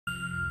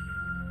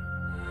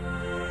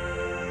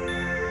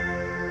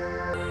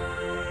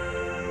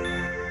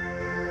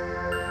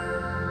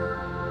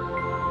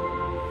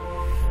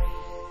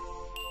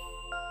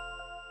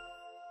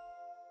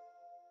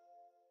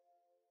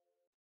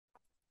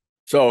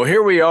So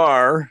here we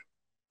are,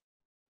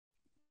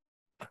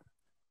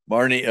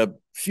 Marni, a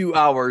few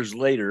hours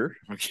later.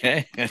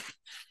 Okay.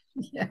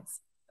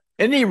 Yes.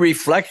 Any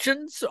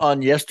reflections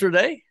on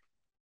yesterday?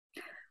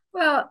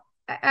 Well,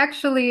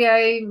 actually,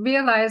 I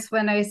realized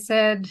when I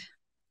said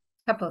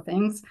a couple of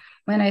things.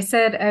 When I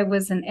said I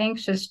was an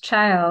anxious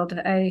child,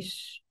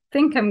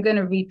 think I'm going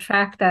to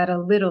retract that a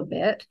little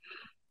bit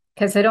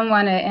because I don't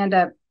want to end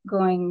up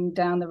going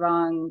down the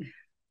wrong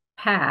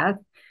path.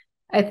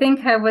 I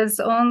think I was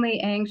only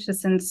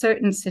anxious in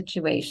certain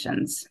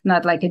situations,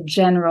 not like a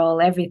general,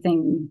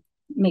 everything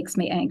makes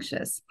me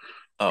anxious.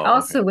 Oh, okay.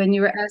 Also, when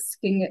you were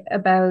asking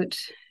about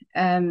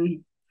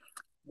um,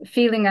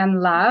 feeling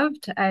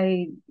unloved,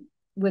 I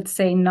would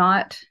say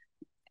not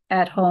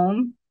at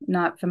home,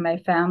 not from my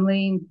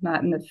family,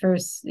 not in the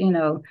first,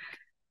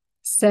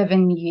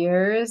 7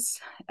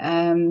 years.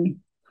 Um,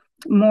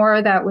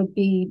 More that would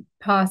be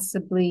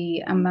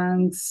possibly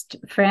amongst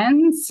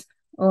friends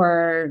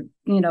or,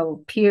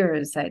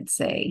 peers, I'd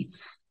say.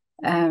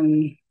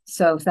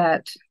 So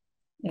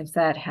if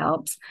that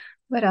helps.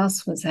 What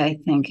else was I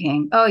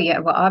thinking? Oh, yeah.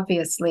 Well,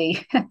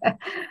 obviously,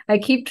 I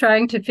keep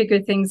trying to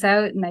figure things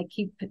out and I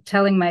keep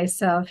telling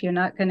myself you're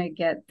not going to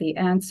get the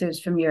answers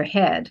from your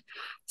head.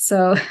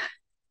 So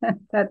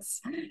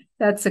that's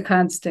that's a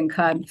constant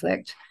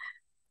conflict.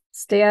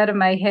 Stay out of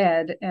my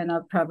head and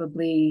I'll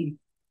probably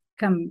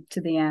come to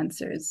the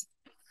answers.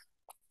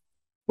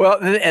 Well,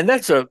 and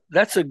that's a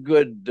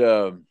good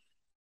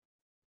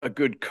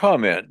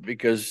comment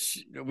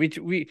because we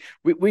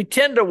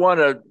tend to want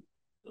to,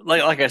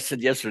 like I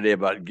said yesterday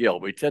about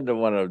guilt, we tend to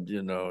want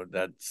to,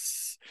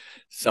 that's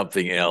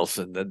something else,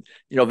 and then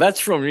that's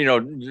from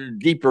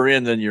deeper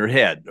in than your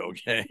head.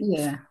 Okay.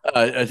 Yeah.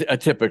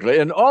 Typically,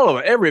 and all of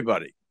it,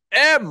 everybody,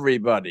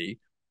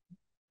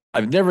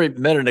 I've never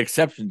met an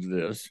exception to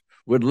this,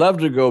 would love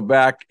to go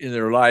back in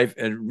their life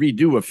and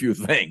redo a few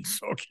things.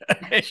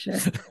 Okay. Sure.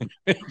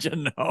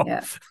 you know,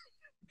 Yeah.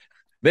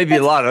 maybe a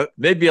That's lot of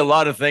maybe a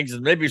lot of things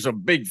and maybe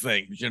some big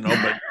things,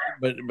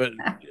 but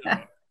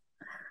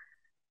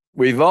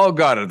we've all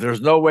got it.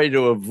 There's no way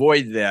to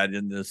avoid that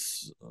in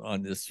this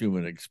on this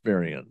human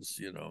experience.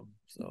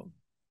 So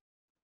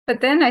but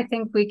then I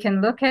think we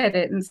can look at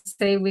it and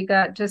say we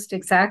got just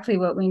exactly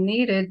what we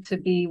needed to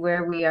be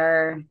where we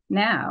are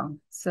now.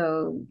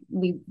 So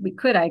we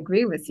could, I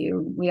agree with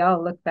you. We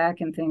all look back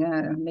and think,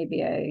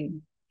 maybe I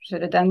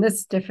should have done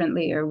this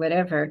differently or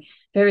whatever.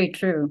 Very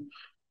true.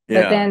 But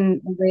yeah. then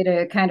the way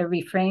to kind of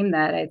reframe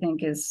that, I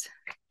think, is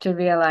to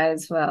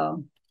realize,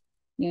 well,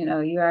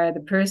 you are the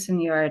person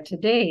you are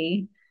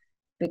today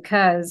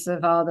because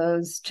of all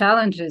those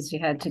challenges you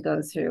had to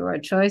go through or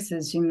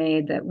choices you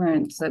made that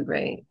weren't so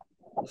great.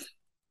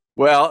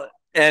 Well,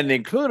 and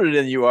included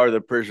in you are the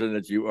person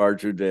that you are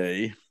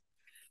today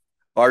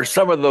are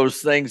some of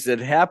those things that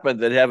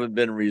happened that haven't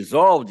been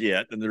resolved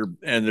yet, and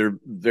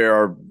there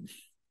are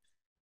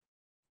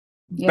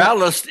Yep.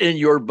 ballast in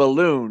your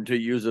balloon, to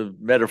use a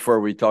metaphor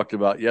we talked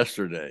about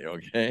yesterday.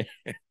 Okay.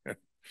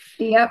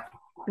 Yep.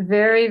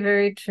 Very,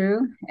 very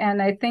true.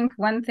 And I think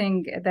one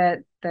thing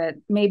that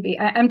maybe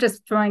I'm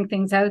just throwing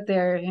things out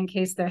there in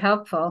case they're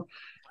helpful.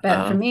 But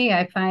for Uh-huh. me,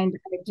 I find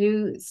I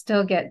do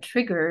still get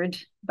triggered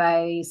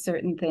by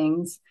certain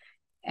things.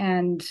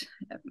 And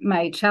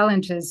my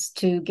challenge is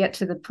to get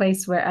to the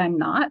place where I'm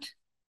not,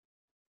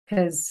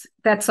 because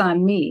that's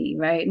on me,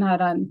 right?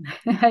 Not on,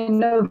 I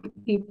know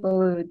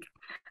people who,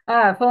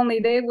 if only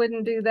they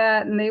wouldn't do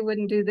that and they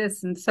wouldn't do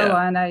this and so Yeah.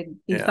 on, I'd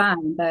be Yeah.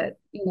 fine. But,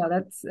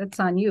 that's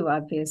on you,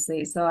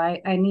 obviously. So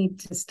I need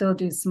to still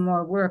do some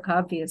more work,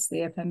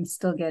 obviously, if I'm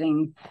still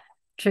getting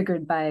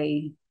triggered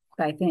by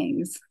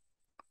things.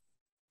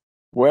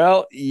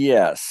 Well,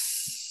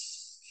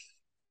 yes.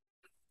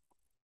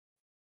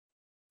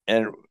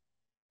 And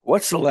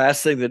what's the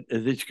last thing that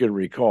you can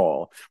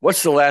recall?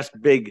 What's the last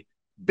big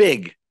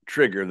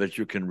trigger that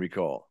you can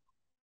recall?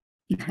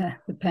 The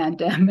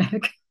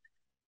pandemic,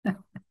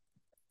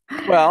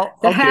 Well,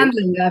 the okay.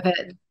 handling of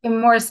it,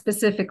 and more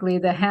specifically,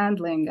 the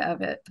handling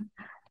of it.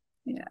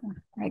 Yeah,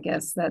 I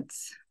guess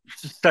that's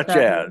Such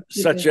probably as,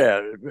 the such biggest.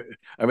 as,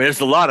 I mean, it's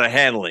a lot of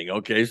handling.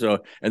 Okay, so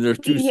and there's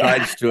two Yeah,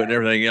 sides to it and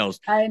everything else.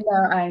 I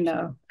know, I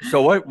know.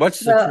 So what's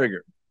the Well,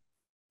 trigger?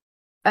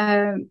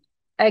 um,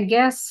 I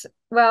guess,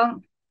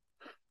 well,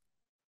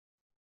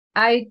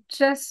 I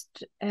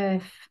just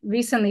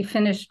recently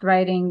finished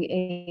writing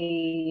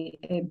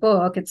a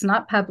book. It's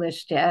not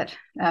published yet.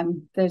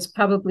 There's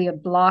probably a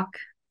block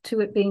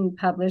to it being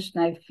published,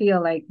 and I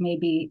feel like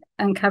maybe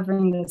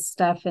uncovering this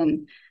stuff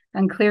and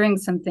unclearing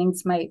some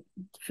things might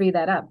free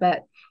that up.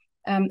 But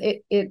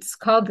it's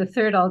called The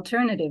Third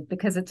Alternative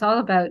because it's all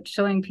about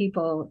showing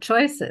people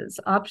choices,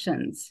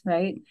 options,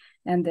 right?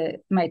 And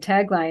my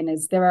tagline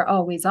is there are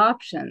always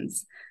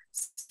options.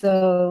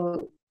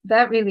 So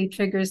that really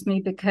triggers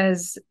me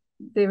because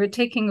they were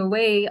taking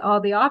away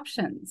all the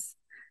options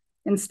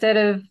instead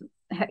of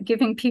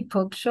giving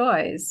people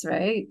choice,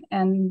 right?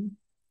 And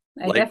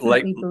I Like like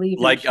definitely believe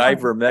in like choice.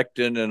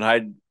 ivermectin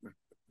and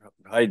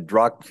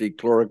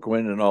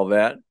hydroxychloroquine and all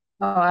that.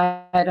 Oh,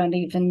 I don't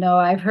even know.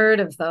 I've heard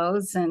of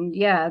those, and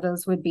yeah,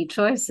 those would be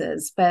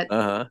choices. But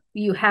Uh-huh.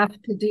 you have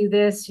to do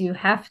this, you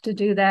have to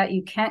do that.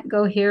 You can't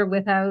go here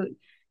without,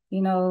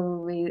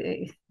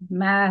 a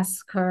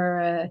mask or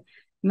a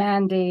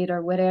mandate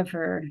or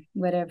whatever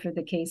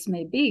the case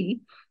may be.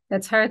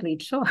 That's hardly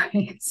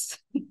choice,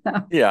 you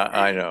know. Yeah,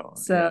 I know.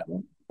 So, Yeah.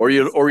 Or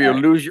you uh,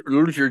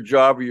 lose your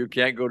job, or you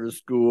can't go to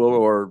school,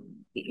 or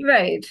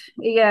right.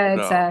 Yeah,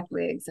 no.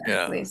 exactly,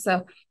 exactly. Yeah.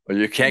 So Or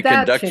you can't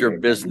that conduct your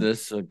triggered me.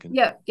 business. So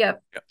Yep,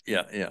 yep. yeah,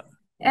 yeah, yeah.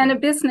 And Yeah. a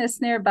business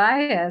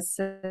nearby us,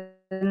 a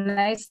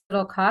nice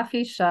little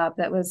coffee shop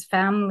that was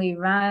family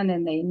run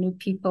and they knew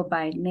people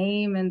by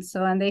name and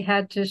so on. They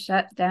had to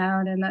shut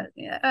down and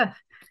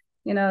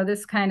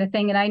this kind of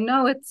thing. And I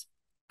know it's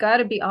got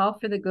to be all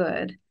for the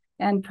good.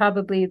 And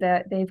probably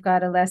that they've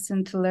got a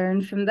lesson to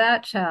learn from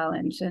that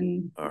challenge.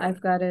 And All right. I've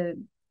got a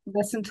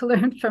lesson to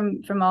learn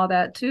from all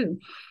that too.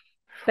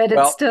 But it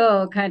Well,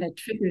 still kind of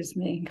triggers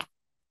me.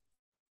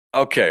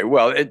 okay.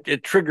 Well,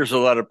 it triggers a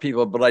lot of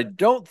people, but I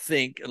don't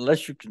think,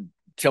 unless you can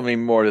tell me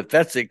more, that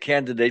that's a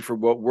candidate for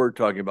what we're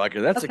talking about,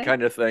 because that's the Okay.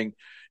 kind of thing.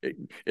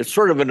 It's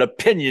sort of an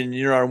opinion.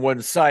 You're on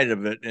one side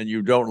of it, and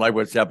you don't like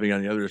what's happening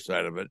on the other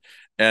side of it.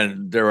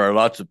 And there are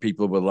lots of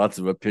people with lots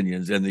of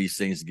opinions, and these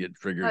things get Oh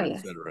triggered, yeah.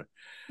 etc.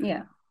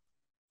 Yeah.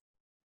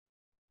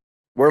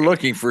 We're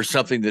looking for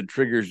something that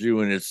triggers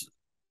you, and it's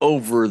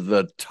over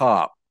the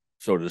top,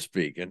 so to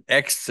speak, an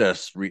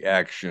excess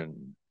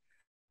reaction.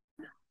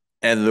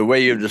 And the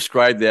way you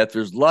described that,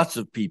 there's lots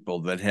of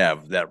people that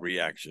have that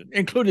reaction,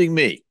 including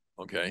me.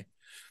 Okay.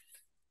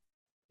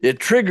 It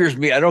triggers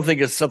me. I don't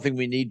think it's something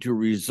we need to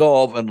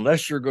resolve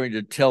unless you're going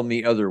to tell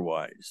me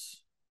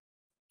otherwise.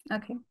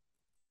 Okay. Okay.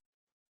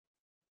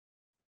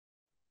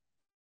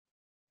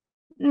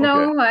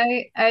 No,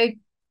 I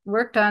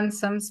worked on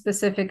some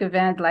specific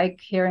event, like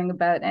hearing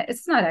about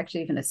it's not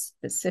actually even a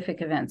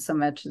specific event so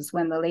much as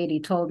when the lady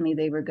told me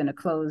they were going to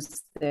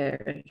close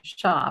their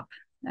shop.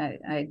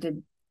 I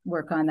did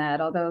work on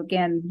that, although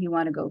again, you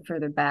want to go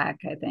further back,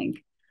 I think.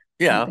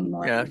 Yeah. Something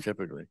more. Yeah.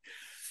 Typically.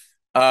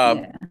 Uh,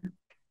 Yeah.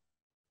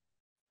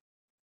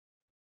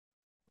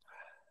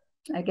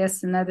 I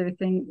guess another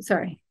thing,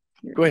 sorry,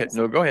 you're Go gonna ahead. say.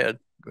 No, go ahead.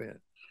 Go ahead.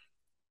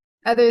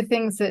 Other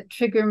things that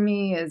trigger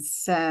me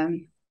is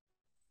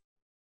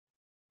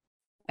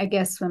I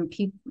guess when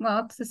people,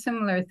 well, it's a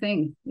similar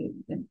thing.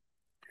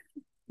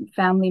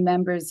 Family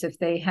members, if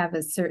they have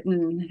a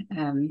certain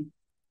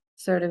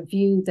sort of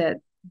view that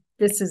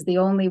this is the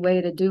only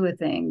way to do a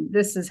thing,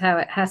 this is how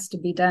it has to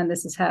be done,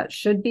 this is how it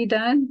should be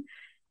done,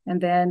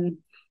 and then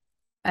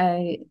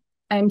I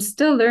I'm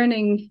still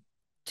learning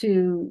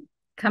to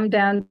come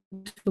down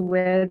to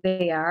where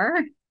they are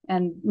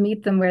and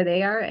meet them where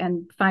they are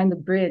and find the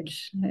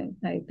bridge.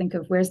 I think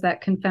of where's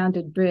that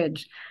confounded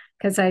bridge,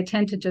 because I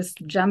tend to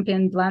just jump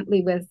in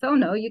bluntly with, oh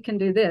no, you can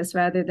do this,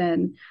 rather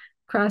than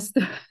cross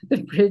the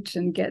bridge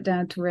and get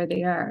down to where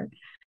they are.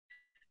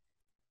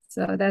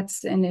 So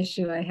that's an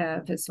issue I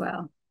have as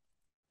well.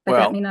 But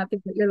that may Well, not be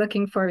what you're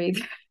looking for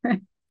either.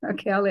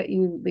 Okay, I'll let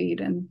you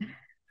lead. And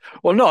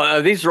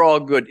no, these are all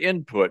good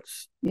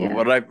inputs. yeah,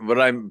 What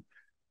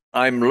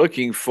I'm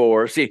looking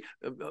for, see,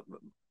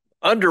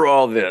 under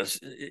all this,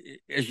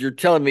 as you're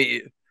telling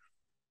me,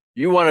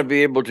 you want to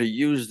be able to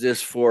use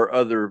this for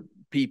other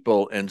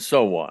people and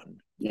so on.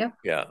 yep.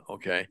 Yeah,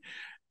 okay.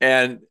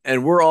 And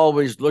we're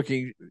always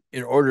looking,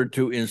 in order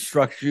to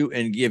instruct you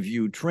and give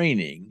you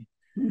training,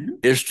 Mm-hmm.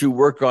 is to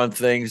work on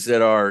things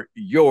that are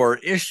your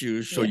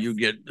issues, so you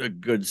Yes. get a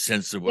good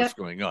sense of what's Yep.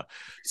 going on.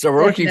 So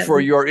we're looking for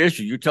Definitely. your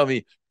issue. You tell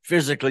me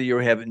physically you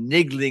have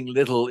niggling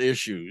little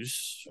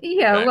issues.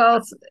 Yeah, Okay.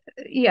 well,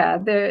 yeah,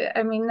 there,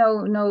 I mean,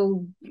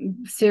 no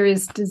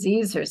serious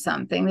disease or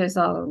something. There's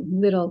all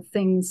little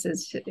things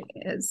as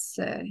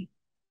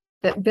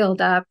that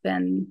build up,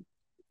 and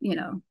you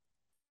know,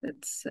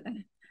 it's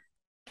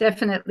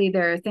definitely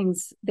there are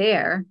things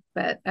there,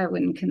 but I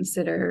wouldn't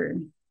consider,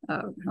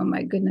 oh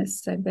my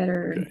goodness,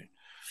 Okay.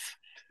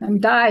 I'm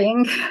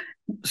dying.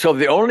 So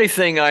the only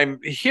thing I'm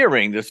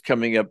hearing that's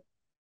coming up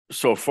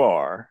so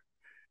far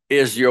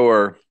is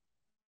your,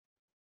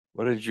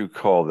 what did you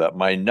call that?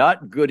 My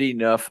not good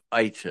enough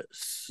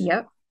itis.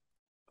 Yep.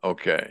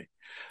 Okay.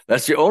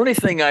 That's the only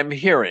thing I'm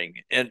hearing.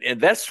 And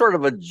that's sort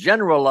of a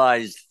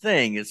generalized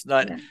thing.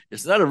 Yeah.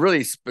 It's not a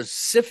really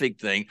specific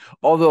thing,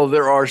 although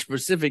there are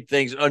specific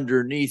things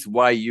underneath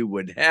why you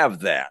would have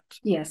that.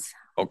 Yes.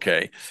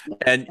 Okay.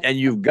 And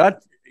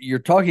you're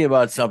talking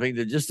about something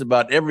that just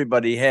about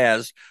everybody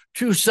has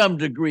to some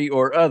degree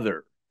or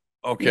other.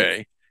 Yes.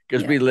 Okay.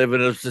 Because Yeah. we live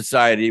in a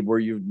society where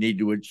you need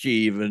to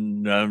achieve,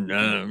 and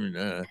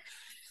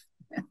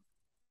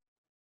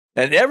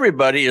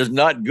everybody is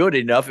not good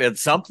enough at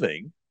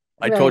something.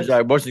 I told Right. you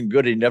I wasn't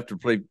good enough to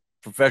play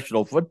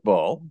professional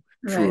football.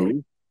 Right. True. Right.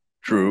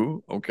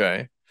 True.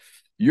 Okay.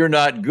 You're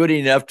not good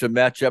enough to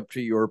match up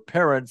to your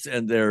parents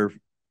and their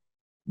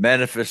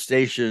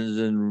manifestations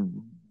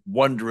and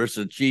wondrous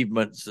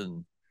achievements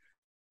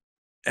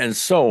and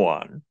so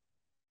on.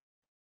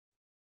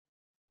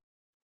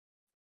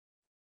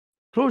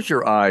 Close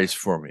your eyes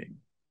for me,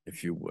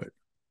 if you would.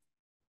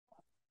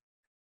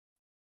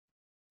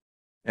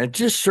 and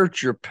just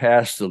search your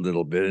past a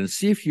little bit and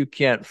see if you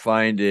can't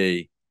find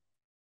a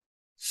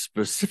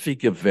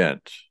specific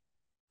event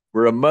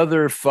where a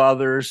mother,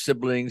 father,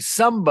 sibling,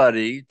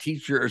 somebody,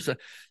 teacher, or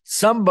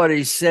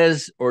somebody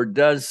says or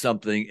does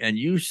something, and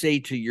you say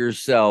to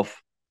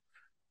yourself,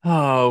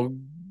 "Oh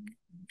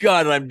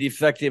God, I'm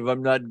defective.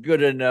 I'm not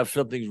good enough.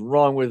 Something's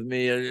wrong with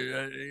me."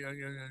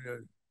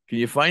 Can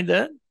you find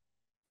that?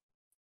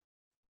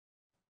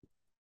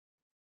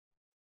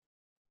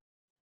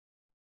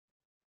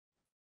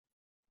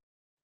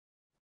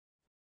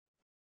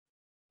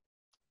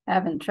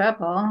 Having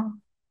trouble.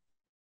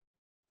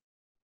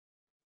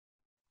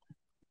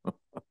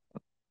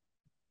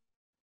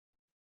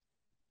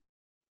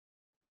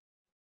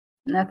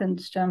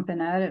 Nothing's jumping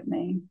out at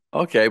me.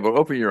 Okay, well,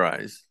 open your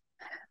eyes.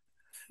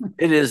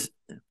 It is.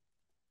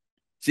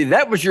 See,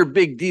 that was your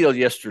big deal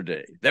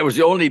yesterday. That was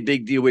the only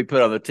big deal we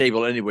put on the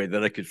table anyway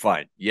that I could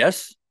find.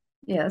 Yes,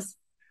 Yes.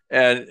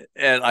 and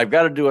I've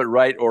got to do it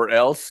right or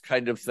else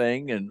kind of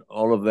thing, and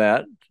all of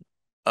that.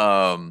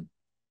 Um,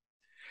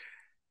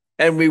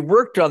 and we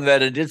worked on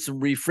that and did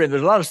some reframe.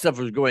 There's a lot of stuff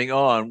was going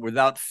on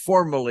without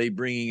formally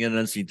bringing in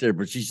unseen therapy,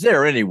 but she's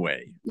there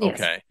anyway. Yes.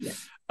 Okay.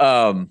 Yes.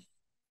 Um,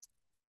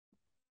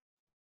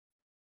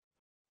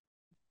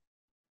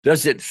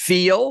 does it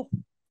feel,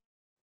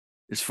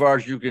 as far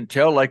as you can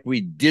tell, like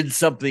we did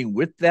something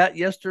with that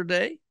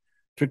yesterday?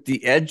 Took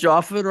the edge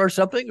off it or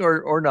something,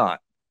 or not?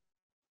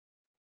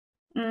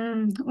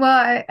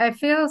 Well, I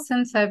feel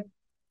since I've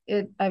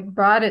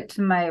brought it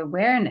to my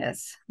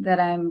awareness that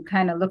I'm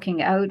kind of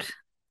looking out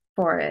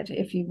for it,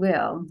 if you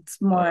will.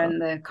 It's more Uh, in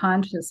the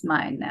conscious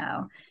mind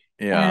now.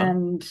 yeah.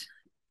 And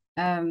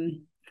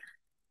um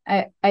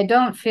I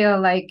don't feel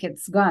like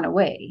it's gone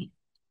away.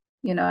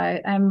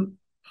 I'm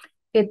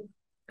it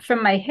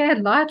from my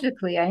head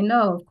logically, I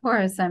know, of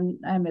course, I'm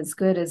as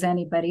good as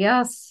anybody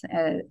else,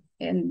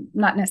 and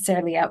not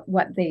necessarily at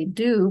what they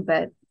do,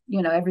 but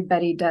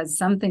everybody does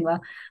something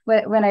well.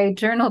 When I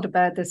journaled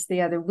about this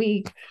the other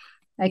week,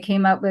 I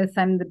came up with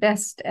I'm the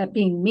best at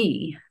being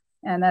me,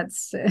 and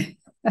that's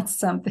that's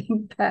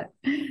something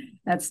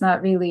that's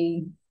not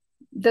really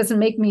doesn't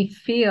make me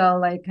feel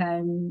like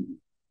I'm.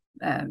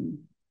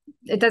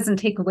 It doesn't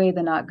take away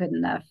the not good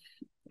enough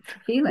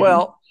feeling.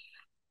 Well,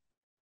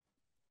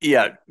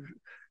 yeah.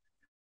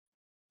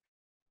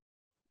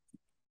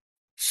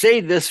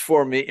 Say this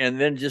for me, and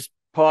then just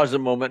pause a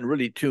moment and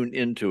really tune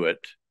into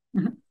it.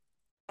 Mhm.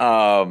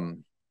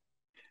 Um,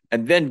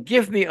 and then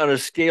give me on a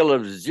scale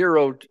of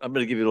zero. I'm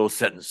going to give you a little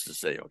sentence to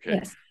say, okay?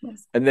 Yes,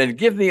 yes, And then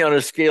give me on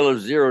a scale of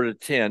 0 to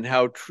 10,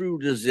 how true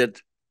does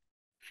it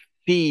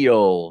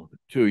feel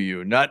to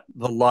you? Not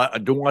the I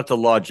don't want the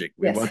logic.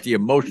 We yes, want the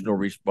emotional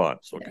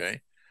response, yes.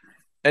 okay?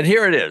 And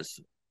here it is.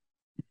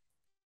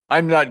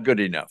 I'm not good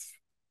enough.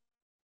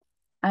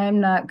 I'm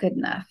not good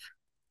enough.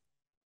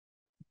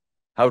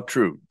 How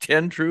true?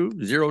 10 true?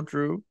 0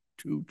 true?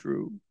 2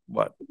 true?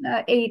 What?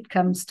 8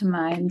 comes to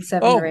mind,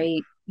 7 or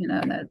 8, Oh,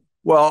 that.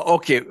 well,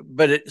 okay,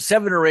 but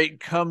 7 or 8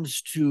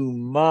 comes to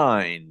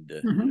mind.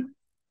 Mhm.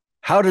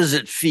 How does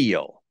it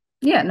feel?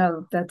 Yeah,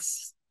 no,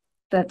 that's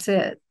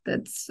it.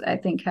 That's, I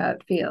think, how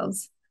it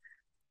feels.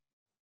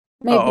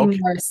 Oh, Maybe okay.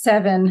 more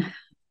 7,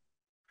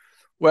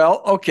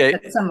 Well, okay.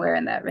 but somewhere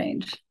in that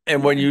range.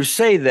 And when Yeah. you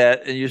say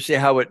that and you say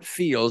how it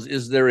feels,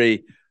 is there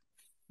a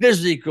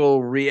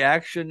physical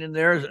reaction in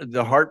there?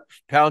 The heart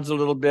pounds a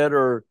little bit,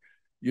 or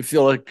you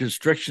feel a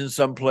constriction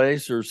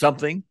someplace or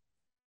something?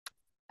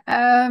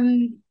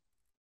 Um,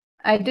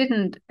 I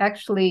didn't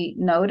actually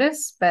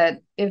notice, but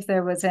if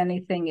there was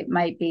anything, it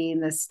might be in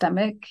the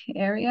stomach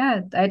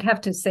area. I'd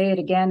have to say it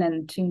again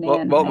and tune Well,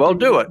 in. well, I well,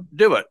 do didn't. it.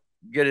 Do it.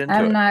 Get into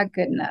I'm it. not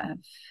good enough.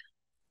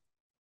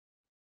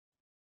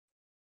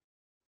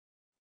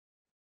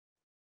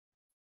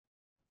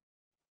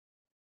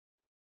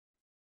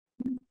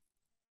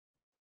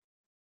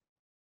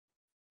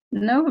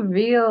 No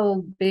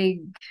real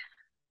big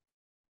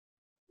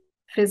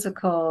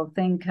physical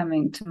thing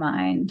coming to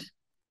mind.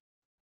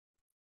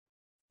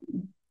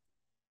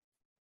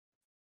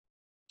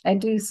 I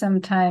do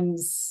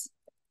sometimes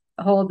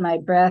hold my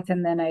breath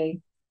and then I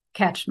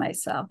catch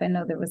myself. I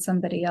know there was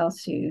somebody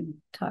else you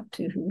talked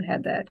to who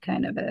had that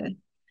kind of a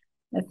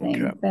Okay.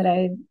 thing, but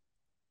I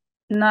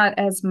not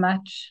as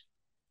much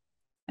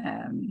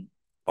um,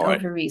 All right.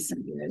 over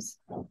recent years.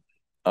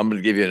 I'm going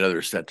to give you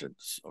another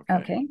sentence. Okay.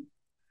 Okay.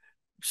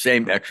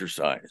 Same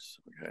exercise.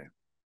 Okay.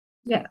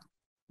 Yeah.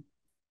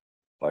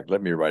 Like,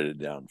 let me write it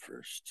down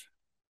first.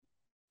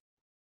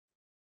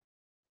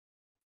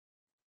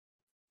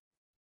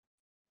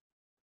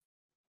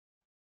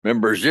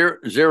 Remember,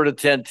 zero to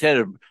 10,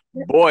 10.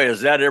 Boy,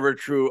 is that ever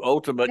true?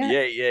 Ultimate, Yeah.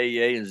 yay, yay,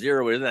 yay, and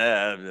 0 is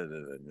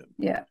that.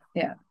 Yeah.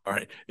 Yeah. All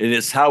right. And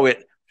it's how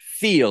it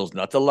feels,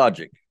 not the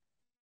logic,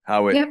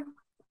 how it Yep.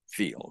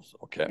 feels.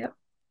 Okay. Yep.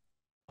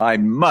 I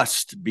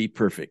must be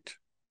perfect.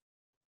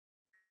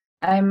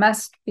 I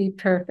must be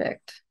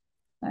perfect.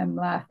 I'm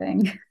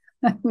laughing.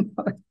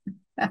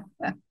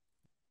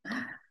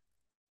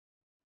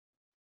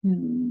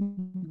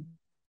 Hmm.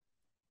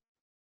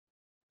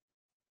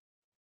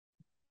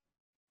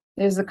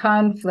 There's a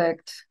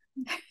conflict.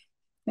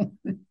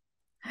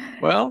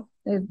 Well,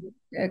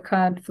 A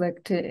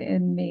conflict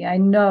in me. I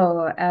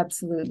know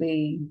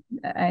absolutely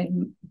I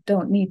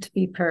don't need to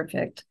be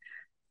perfect.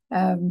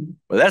 well,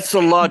 that's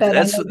the logic. But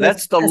I know there's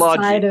That's the a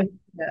side logic. of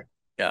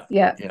Yeah,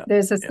 yeah, yeah.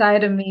 there's a Yeah.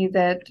 side of me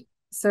that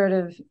sort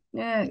of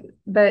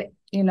but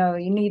you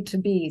need to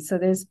be. So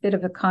there's a bit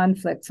of a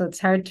conflict. So it's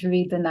hard to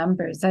read the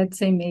numbers. I'd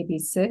say maybe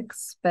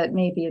 6, but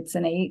maybe it's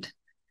an 8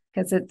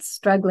 because it's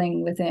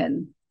struggling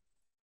within.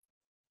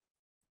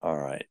 All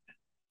right.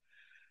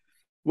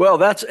 Well,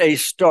 that's a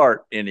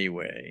start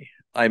anyway.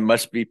 I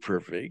must be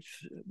perfect.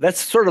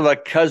 That's sort of a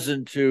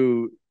cousin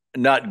to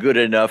not good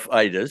enough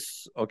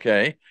itis.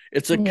 Okay.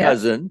 It's a Yeah.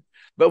 cousin,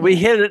 but we Yeah.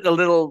 hit it a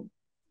little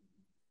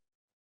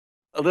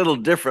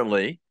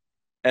differently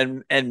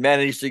and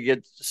managed to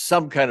get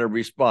some kind of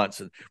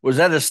response. Was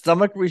that a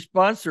stomach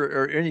response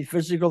or any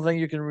physical thing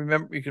you can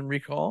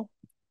recall?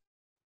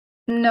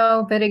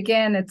 No, but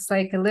again, it's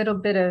like a little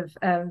bit of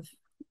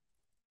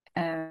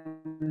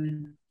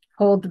um,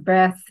 hold the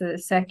breath a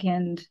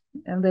second,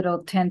 a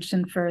little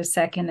tension for a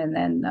second, and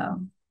then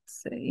no.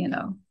 So.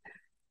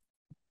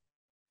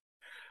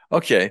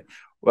 Okay.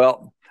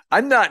 Well,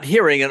 I'm not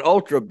hearing an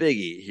ultra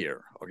biggie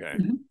here. Okay.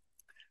 Mhm.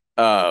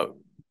 Uh,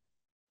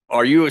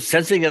 are you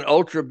sensing an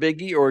ultra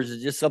biggie, or is it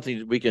just something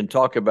that we can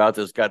talk about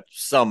that's got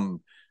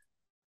some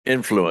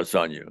influence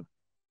on you?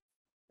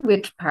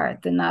 Which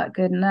part? The not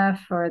good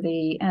enough or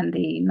the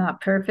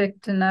not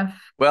perfect enough?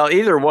 Well,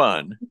 either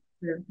one.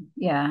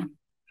 Yeah.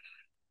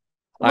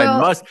 I Well,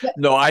 must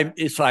no.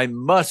 I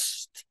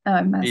must oh,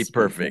 it be must be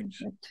perfect.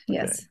 perfect. Okay.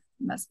 Yes, it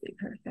must be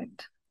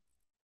perfect.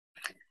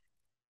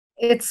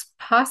 It's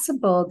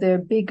possible they're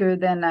bigger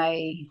than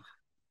I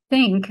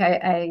think.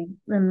 I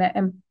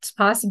remember it's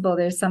possible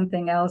there's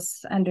something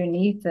else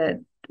underneath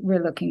that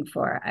we're looking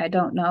for. I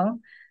don't know.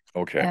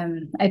 Okay.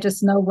 I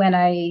just know when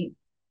I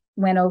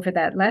went over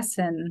that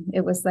lesson,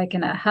 it was like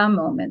an aha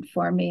moment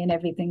for me, and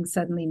everything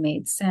suddenly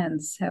made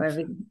sense. How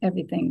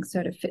everything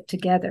sort of fit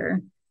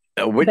together.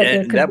 But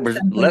there And could that be was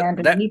something that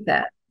underneath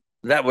that.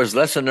 that was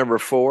lesson number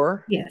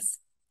 4. Yes.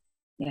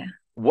 Yeah.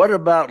 What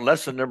about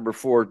lesson number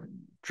 4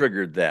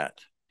 triggered that?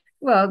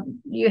 Well,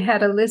 you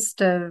had a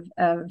list of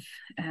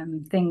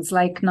things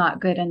like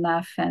not good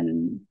enough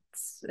and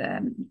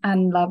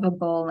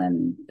unlovable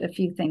and a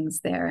few things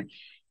there.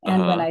 Uh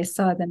And when huh. I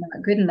saw the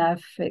not good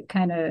enough, it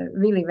kind of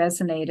really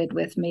resonated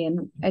with me.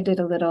 And I did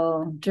a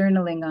little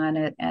journaling on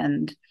it.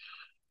 And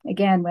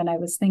again, when I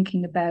was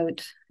thinking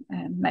about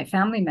my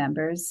family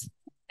members,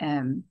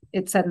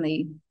 it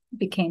suddenly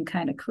became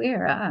kind of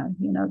clear.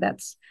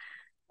 That's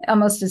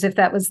almost as if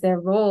that was their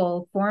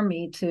role for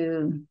me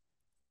to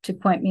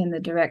point me in the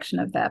direction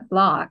of that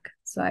block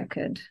so I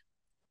could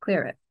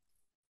clear it.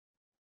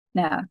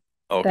 Now,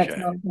 that's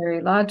Okay. all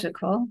very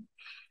logical,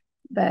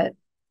 but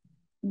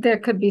there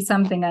could be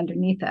something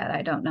underneath that.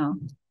 I don't know.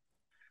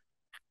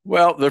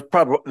 Well, there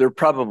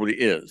probably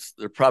is.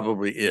 There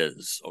probably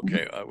is.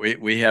 Mhm. Okay.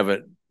 We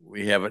haven't.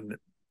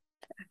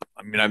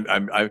 I mean,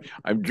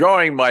 I'm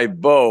drawing my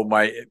bow,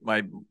 my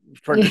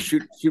trying to Yeah.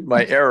 shoot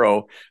my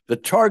arrow. The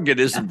target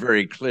isn't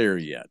very clear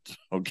yet.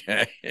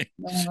 Okay,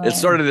 it's Uh,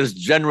 sort of this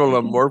general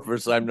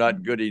amorphous. I'm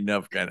not good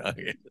enough kind of.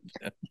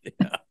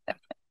 Yeah.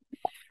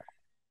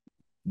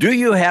 Do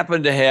you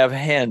happen to have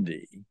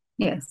handy?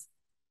 yes.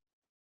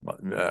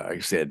 I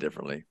say it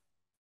differently.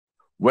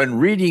 When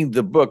reading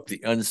the book,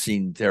 The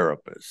Unseen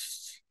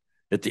Therapist,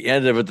 at the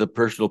end of it, the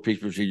personal peace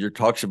procedure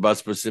talks about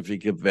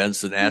specific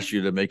events and asks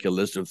you to make a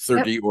list of Yep.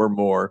 30 or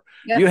more.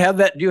 Do Yep. you have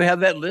that? Do you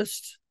have that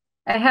list?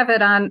 I have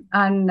it on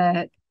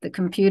the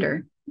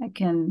computer. I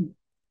can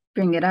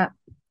bring it up.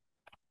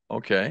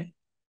 Okay.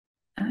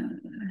 Hang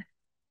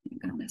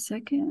on a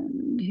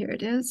second. Here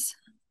it is.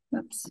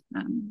 Whoops.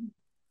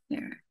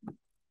 There.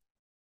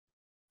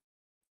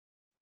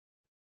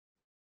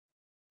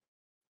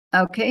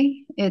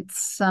 Okay,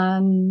 it's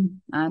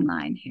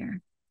online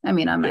here. I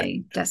mean, on Okay.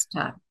 my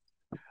desktop.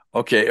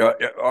 Okay.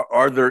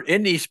 Are there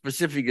any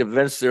specific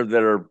events there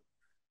that are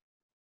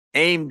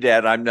aimed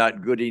at I'm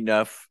not good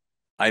enough,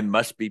 I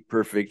must be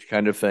perfect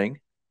kind of thing?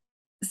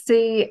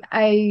 See,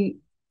 I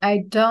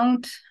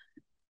don't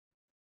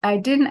I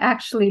didn't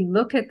actually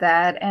look at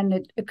that, and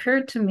it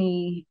occurred to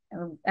me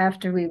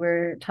after we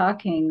were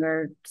talking,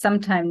 or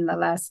sometime in the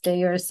last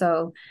day or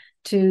so,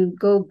 to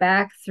go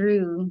back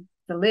through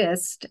the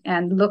list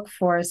and look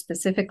for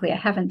specifically. I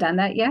haven't done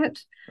that yet,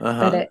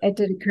 Uh but huh. it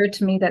did occur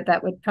to me that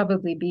that would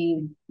probably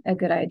be a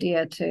good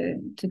idea to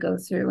go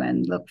through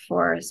and look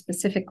for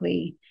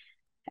specifically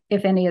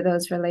if any of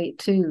those relate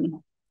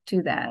to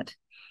that.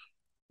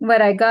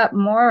 What I got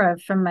more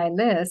of from my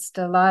list,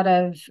 a lot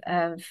of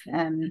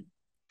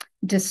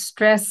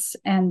distress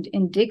and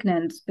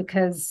indignance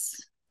because,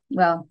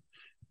 well,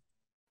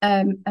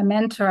 a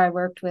mentor I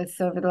worked with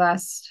over the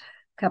last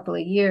couple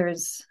of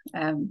years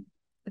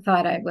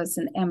thought I was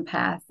an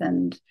empath,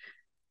 and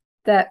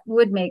that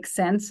would make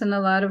sense in a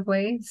lot of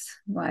ways.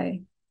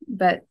 Why,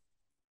 but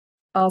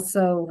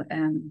also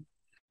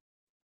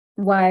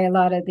why a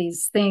lot of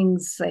these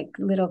things, like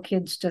little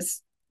kids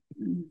just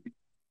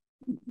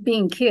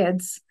being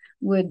kids,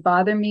 would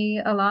bother me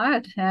a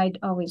lot. I'd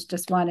always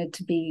just wanted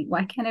to be,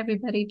 why can't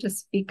everybody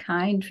just be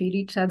kind, treat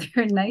each other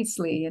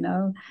nicely,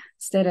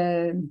 instead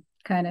of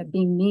kind of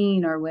being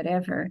mean or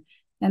whatever.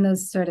 And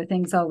those sort of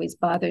things always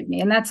bothered me.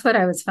 And that's what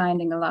I was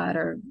finding a lot,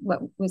 or what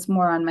was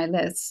more on my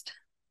list,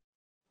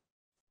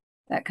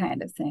 that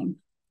kind of thing.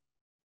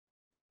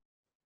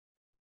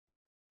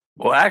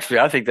 Well, actually,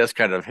 I think that's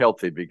kind of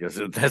healthy because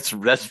that's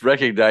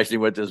recognizing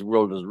what this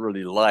world is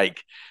really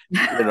like.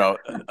 You know,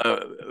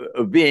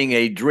 being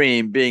a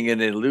dream, being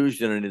an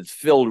illusion, and it's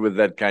filled with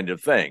that kind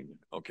of thing.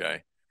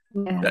 Okay,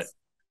 that Yes.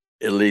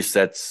 at least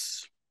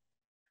that's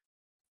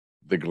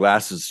the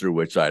glasses through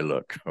which I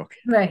look. Okay.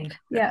 Right.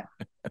 Yeah.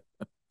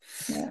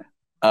 Yeah.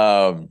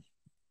 Um,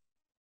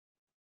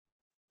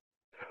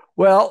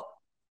 well,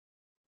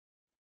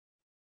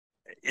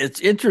 it's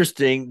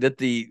interesting that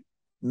the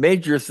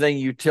major thing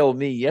you tell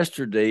me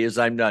yesterday is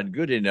I'm not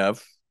good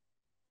enough.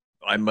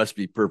 I must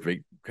be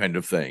perfect, kind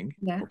of thing.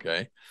 Yeah.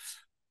 Okay.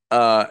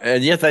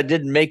 And yet that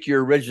didn't make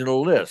your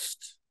original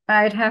list.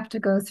 I'd have to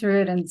go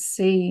through it and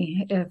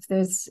see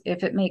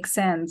if it makes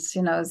sense.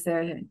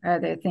 Are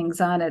there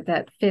things on it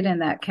that fit in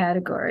that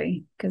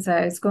category? Because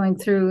I was going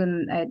through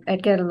and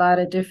I'd get a lot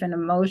of different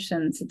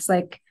emotions. It's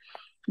like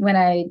when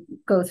I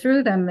go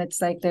through them, it's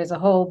like there's a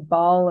whole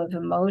ball of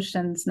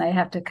emotions, and I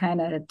have to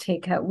kind of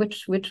take out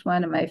which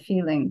one am I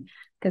feeling,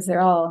 because they're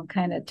all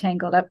kind of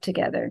tangled up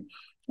together.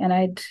 And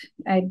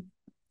I'd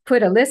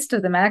put a list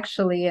of them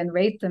actually and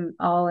rate them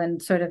all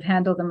and sort of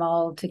handle them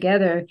all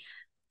together,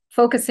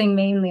 focusing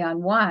mainly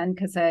on one,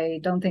 because I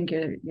don't think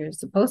you're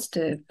supposed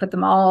to put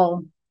them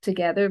all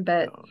together,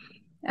 but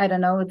I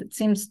don't know, it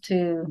seems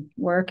to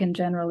work and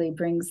generally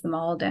brings them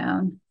all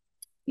down,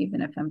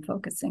 even if I'm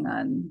focusing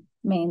on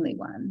mainly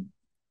one.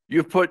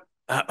 You put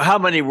how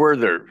many were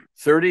there?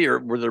 30 or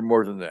were there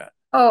more than that?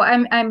 Oh,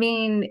 I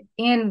mean,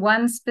 in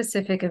one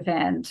specific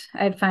event,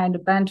 I'd find a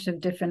bunch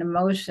of different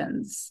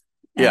emotions.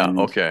 Yeah, And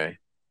okay.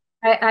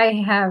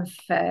 I have,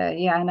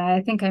 yeah, and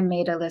I think I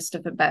made a list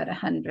of about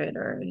 100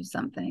 or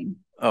something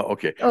Oh,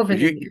 okay. over But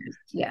the you years.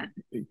 Yeah.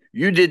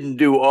 you didn't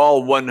do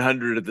all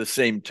 100 at the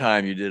same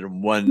time. You did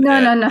them one No,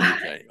 no, no. at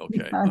a time.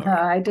 Okay. No, All no.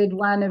 right. I did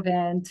one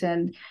event,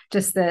 and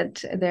just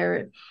that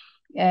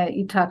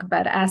you talk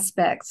about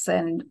aspects,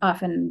 and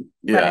often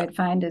what Yeah. I'd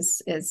find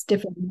is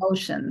different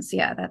emotions.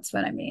 Yeah, that's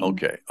what I mean.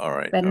 Okay. All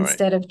right. But All right.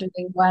 instead of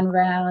doing one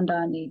round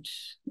on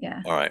each,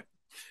 yeah. All right.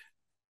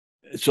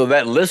 So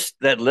that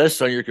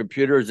list on your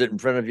computer, is it in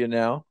front of you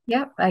now?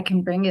 Yep, I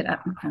can bring it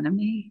up in front of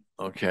me.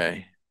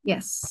 Okay.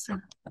 Yes.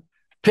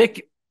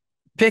 Pick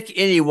pick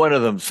any one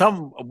of them,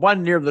 some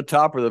one near the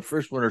top or the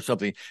first one or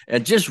something,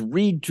 and just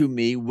read to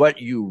me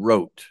what you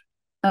wrote.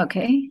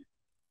 Okay.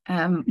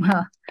 Well,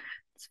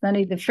 it's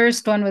funny. The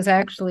first one was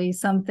actually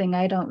something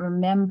I don't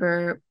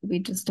remember. We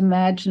just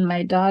imagined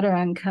my daughter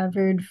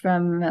uncovered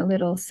from a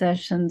little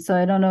session. So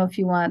I don't know if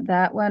you want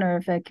that one or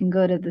if I can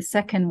go to the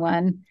second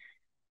one.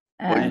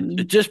 Well, you Um,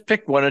 just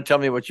pick one and tell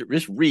me what you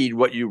just read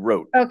what you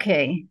wrote.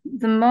 okay.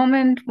 The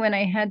moment when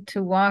I had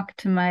to walk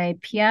to my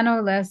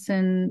piano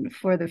lesson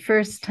for the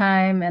first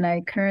time, and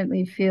I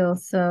currently feel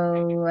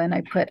so, and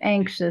I put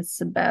anxious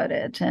about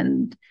it.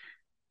 And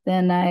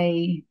then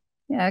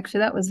yeah, actually,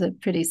 that was a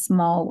pretty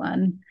small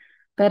one,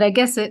 but I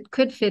guess it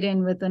could fit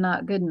in with the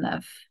not good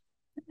enough,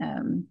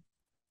 um,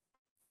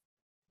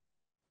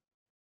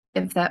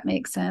 if that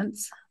makes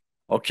sense.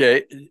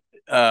 Okay.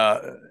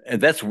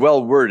 And that's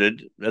well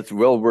worded. That's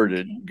well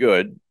worded. Okay.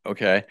 Good.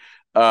 Okay.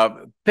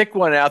 Pick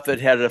one out that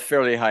had a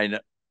fairly high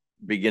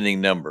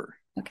beginning number.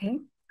 Okay.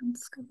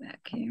 Let's go back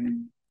here.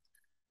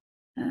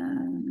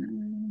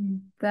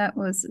 That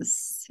was a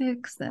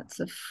 6. That's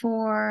a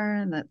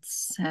 4.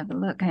 Let's have a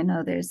look. I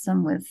know there's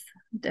some with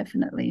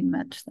definitely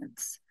much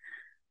that's,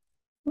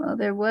 well,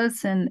 there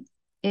was an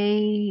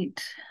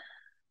 8.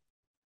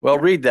 Well,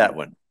 read that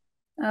one.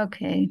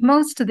 Okay.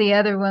 Most of the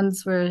other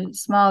ones were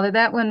smaller.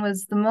 That one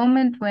was the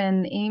moment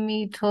when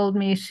Amy told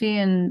me she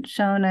and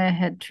Shona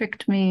had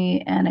tricked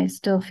me, and I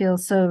still feel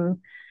so.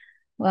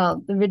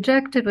 Well, the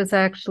rejected was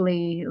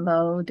actually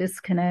low,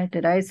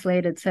 disconnected,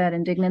 isolated, sad,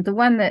 indignant. The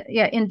one that,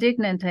 yeah,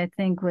 indignant, I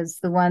think, was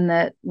the one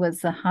that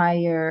was the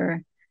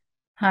higher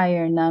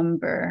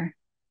number.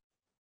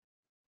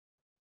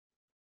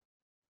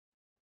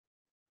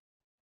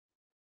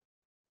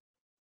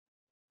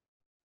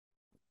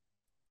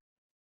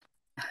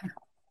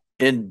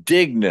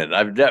 Indignant.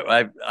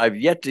 I've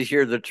yet to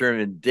hear the term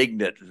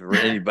indignant for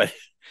anybody.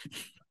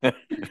 what,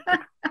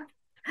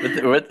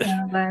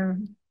 Well,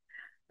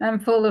 I'm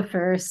full of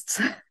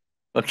firsts.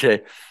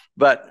 okay,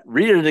 but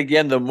read it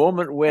again. The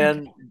moment Okay.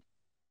 when.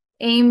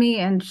 Amy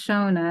and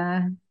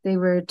Shona, they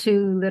were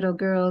two little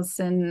girls,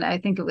 and I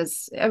think it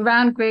was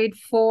around grade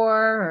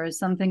 4 or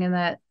something in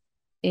that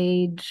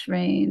age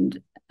range.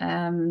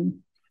 Um,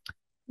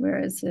 where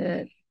is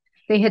it?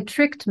 They had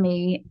tricked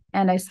me,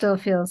 and I still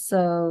feel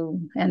so.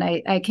 And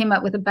I came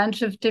up with a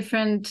bunch of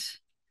different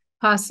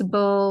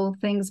possible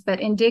things,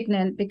 but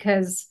indignant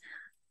because,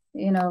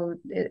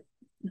 it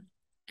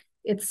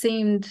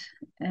seemed,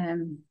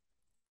 um,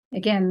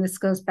 again, this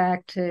goes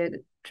back to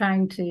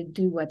trying to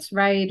do what's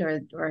right,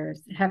 or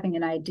having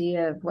an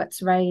idea of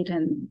what's right,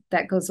 and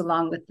that goes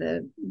along with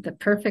the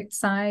perfect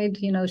side,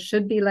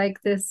 should be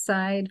like this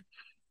side.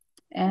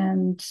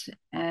 And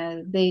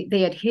they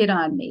had hit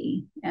on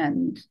me,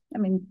 and I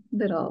mean,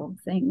 little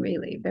thing,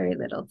 really, very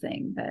little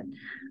thing, but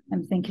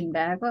I'm thinking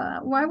back,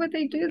 well, why would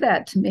they do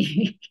that to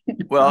me?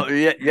 Well,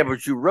 yeah,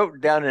 but you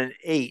wrote down an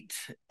 8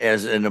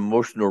 as an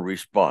emotional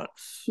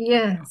response.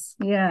 Yes,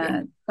 Okay. yeah,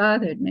 it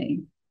bothered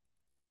me.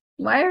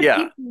 Why are Yeah.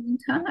 people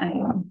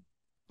unkind?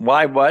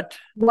 Why what?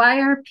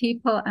 Why are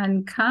people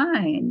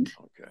unkind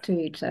Okay. to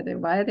each other?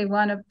 Why do they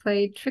want to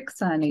play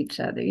tricks on each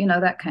other?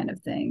 That kind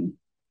of thing.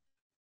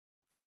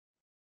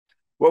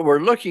 What we're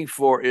looking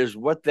for is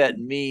what that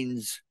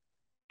means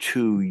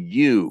to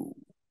you.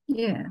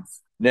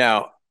 Yes.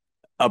 Now,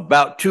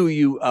 about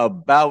you.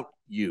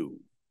 Okay,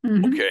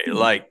 Mm-hmm.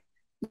 like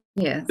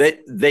Yes.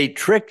 they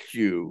tricked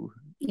you.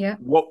 Yeah.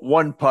 What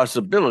one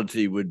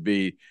possibility would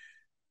be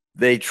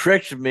they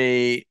tricked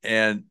me,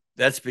 and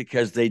that's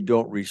because they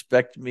don't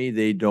respect me,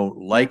 they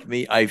don't Yeah. like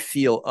me. I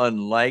feel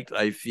unliked,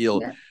 I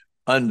feel Yeah.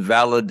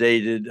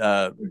 unvalidated.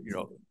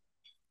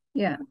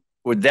 Yeah.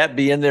 Would that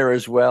be in there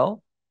as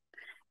well?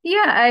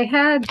 Yeah.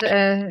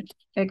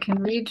 I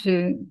can read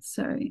you.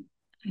 Sorry.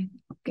 I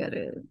got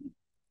it.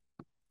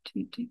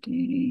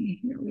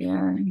 Here we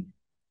are.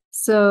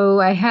 So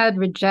I had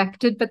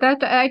rejected, but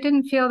that I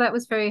didn't feel that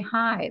was very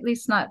high, at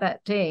least not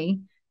that day.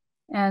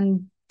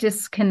 And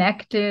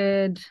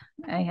disconnected.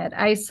 I had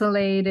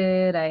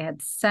isolated. I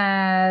had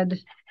sad,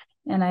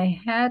 and I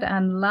had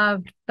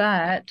unloved.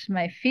 But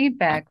my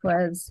feedback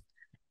was,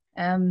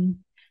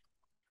 um,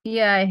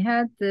 yeah, I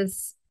had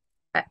this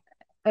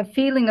a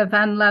feeling of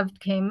unloved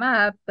came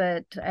up,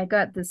 but I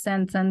got the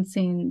sense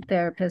unseen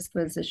therapist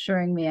was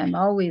assuring me I'm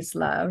always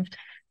loved.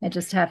 I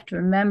just have to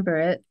remember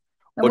it.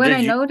 And Well, what I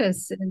did you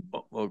noticed,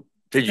 well,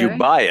 did you sorry,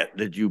 buy it?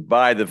 Did you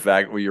buy the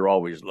fact well you're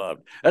always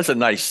loved? That's a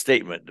nice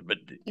statement, but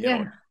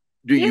yeah,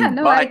 do yeah, you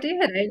no, I buy?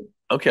 did. I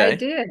Okay.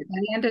 did.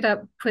 I ended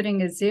up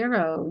putting a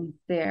zero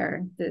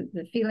there.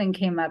 The feeling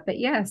came up, but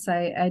yes,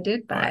 I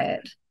did All buy right.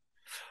 it.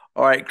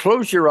 All right,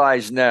 close your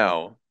eyes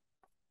now.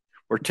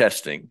 We're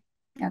testing.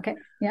 Okay.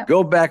 Yeah.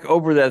 Go back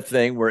over that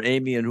thing where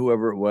Amy and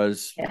whoever it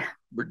was Yeah.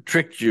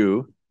 tricked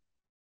you.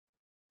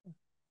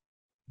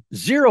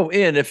 Zero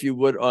in, if you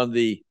would, on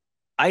the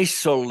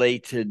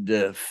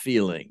isolated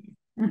feeling.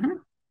 Hmm.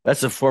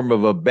 That's a form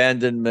of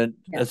abandonment.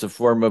 Yeah. That's a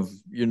form of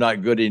you're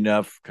not good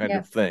enough kind Yeah.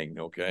 of thing.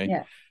 Okay.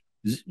 Yeah.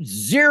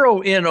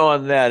 Zero in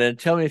on that and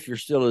tell me if you're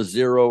still a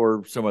zero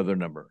or some other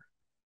number.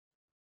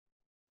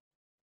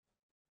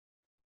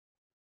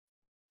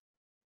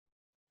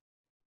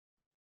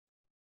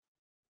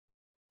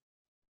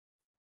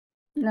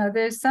 No,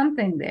 there's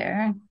something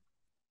there.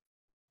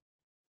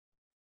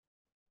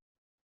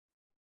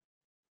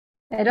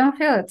 I don't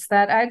feel it's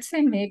that. I'd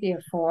say maybe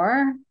a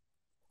four.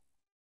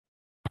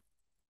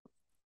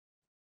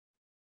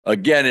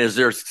 Again, is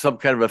there some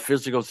kind of a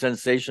physical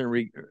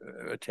sensation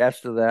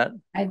attached to that?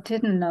 I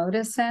didn't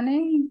notice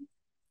any.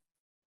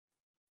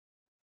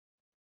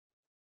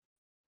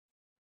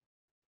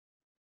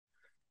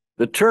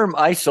 The term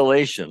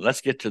isolation,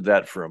 let's get to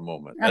that for a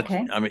moment.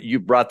 Okay. I mean, you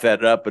brought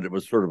that up, but it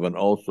was sort of an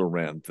also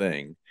ran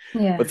thing.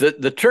 Yeah. But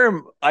the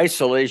term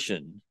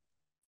isolation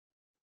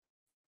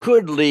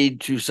could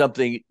lead to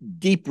something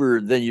deeper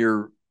than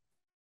you're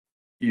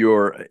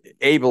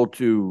able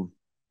to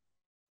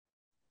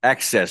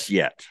access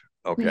yet.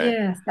 Okay.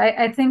 Yes,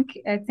 I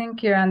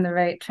think you're on the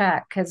right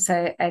track, because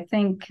I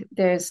think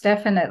there's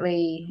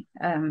definitely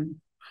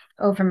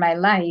over my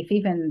life,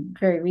 even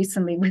very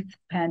recently with the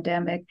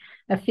pandemic,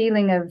 a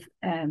feeling of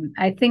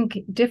I think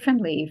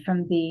differently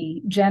from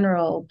the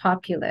general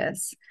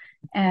populace.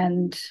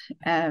 And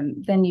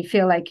then you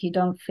feel like you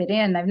don't fit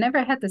in. I've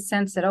never had the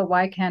sense that, oh,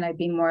 why can't I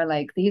be more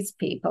like these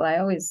people? I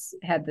always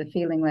had the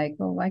feeling like,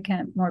 well, why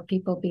can't more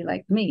people be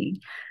like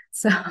me?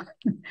 So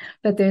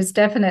but there's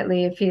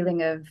definitely a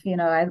feeling of,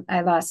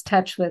 I lost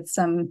touch with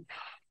some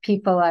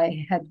people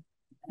I had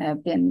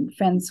been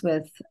friends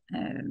with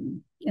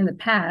in the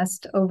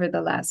past over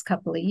the last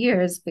couple of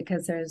years,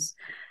 because there's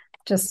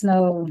just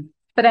no,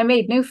 but I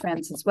made new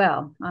friends as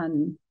well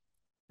um,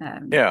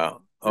 Yeah.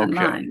 Okay.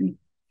 online.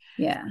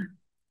 Yeah.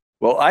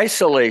 Well,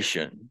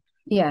 isolation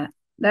Yeah.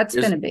 That's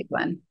been is, a big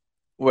one.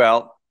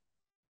 well,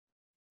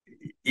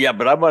 yeah,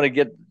 but I want to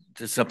get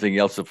to something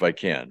else if I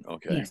can.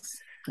 Okay. Yes,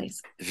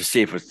 please. To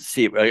see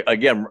if,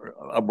 again,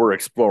 we're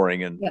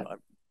exploring and Yeah.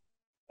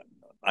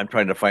 I'm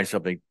trying to find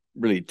something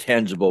really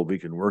tangible we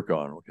can work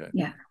on. Okay.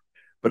 Yeah.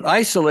 But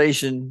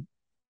isolation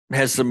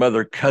has some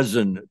other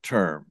cousin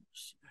terms.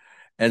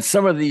 And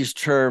some of these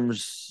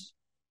terms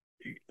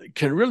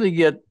can really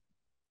get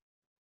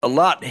a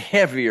lot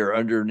heavier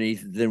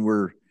underneath than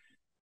we're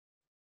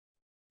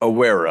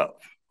aware of.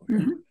 Okay.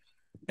 Mm-hmm.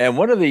 And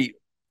one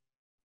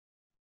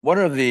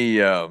of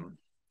the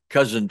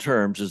cousin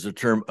terms is the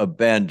term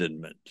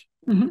abandonment.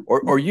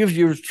 Or Mm-hmm. you've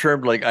used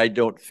terms like I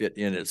don't fit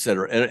in, et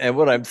cetera. And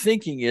what I'm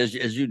thinking is,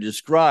 as you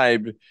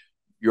described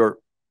your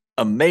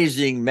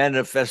amazing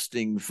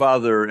manifesting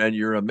father and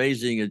your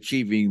amazing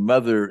achieving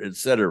mother, et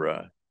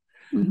cetera,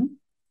 Mhm.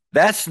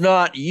 That's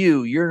not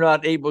you. You're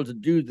not able to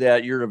do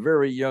that. You're a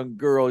very young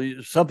girl.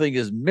 Something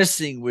is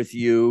missing with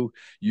you.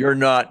 You're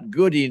not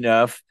good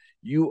enough.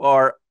 You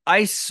are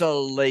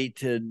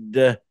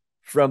isolated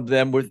from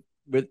them with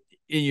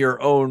in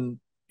your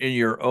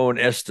own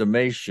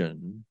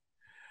estimation.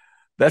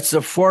 That's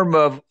a form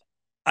of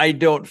I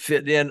don't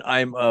fit in.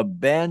 I'm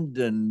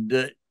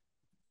abandoned.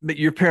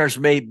 Your parents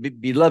may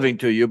be loving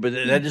to you, but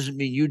that doesn't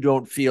mean you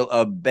don't feel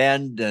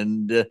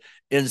abandoned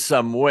in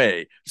some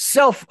way.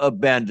 Self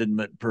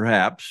abandonment,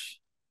 perhaps.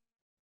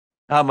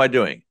 How am I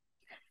doing?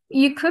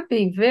 You could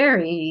be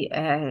very,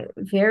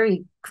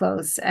 very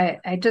close.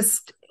 I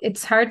just,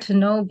 it's hard to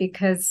know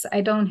because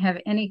I don't have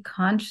any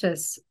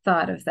conscious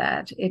thought of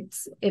that.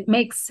 It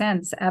makes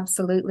sense,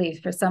 absolutely,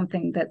 for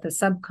something that the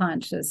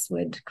subconscious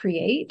would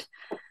create.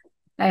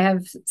 I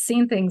have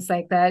seen things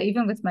like that,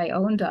 even with my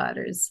own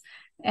daughters.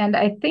 And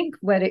I think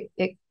what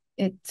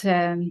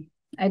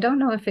I don't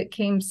know if it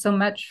came so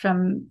much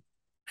from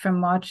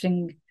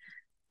watching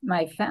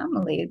my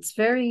family. It's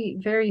very,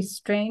 very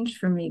strange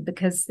for me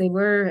because they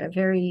were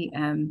very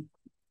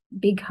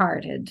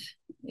big-hearted.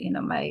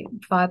 My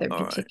father All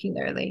right.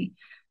 particularly.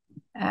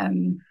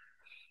 Um,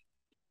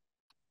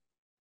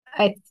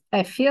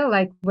 I feel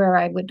like where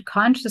I would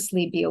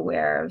consciously be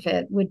aware of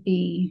it would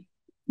be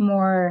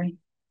more,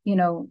 you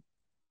know,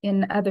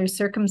 in other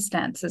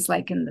circumstances,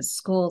 like in the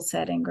school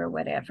setting or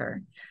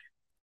whatever.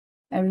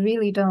 I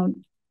really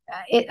don't.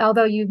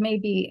 Although you may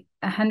be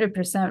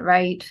 100%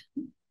 right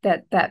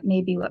that that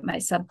may be what my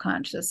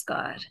subconscious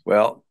got.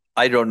 Well,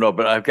 I don't know,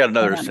 but I've got I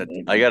another don't know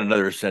sentence. I either. got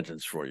another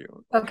sentence for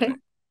you. Okay. Okay.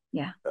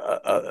 Yeah.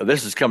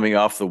 This is coming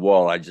off the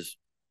wall.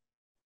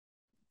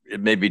 It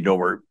may be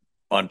nowhere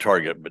on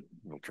target, but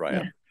we'll try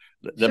it.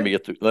 Yeah. Let me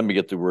Sure.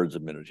 get the words a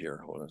minute here.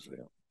 Hold on a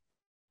second.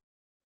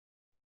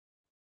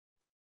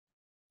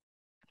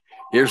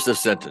 Here's the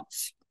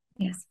sentence.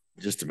 Yes.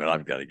 Just a minute.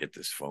 I've got to get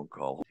this phone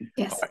call. All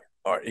Yes. right.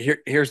 All right.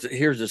 Here's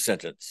the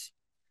sentence.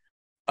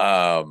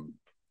 Um,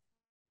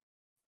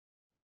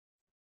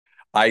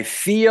 I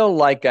feel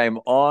like I'm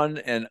on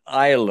an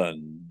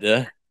island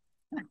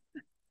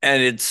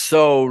and it's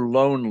so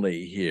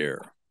lonely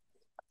here.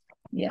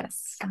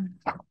 Yes.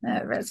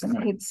 That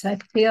resonates. I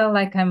feel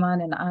like I'm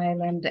on an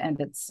island and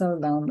it's so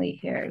lonely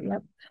here.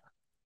 Yep.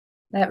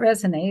 That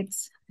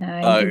resonates.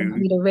 Uh, You want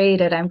me to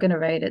rate it? I'm going to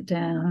write it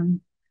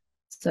down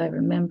so I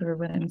remember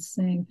what I'm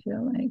saying.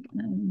 Feel like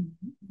and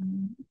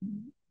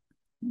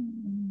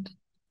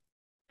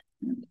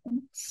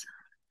it's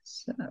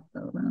so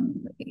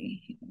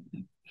lonely.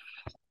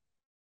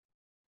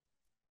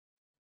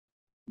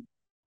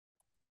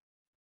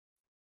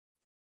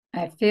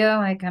 I feel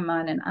like I'm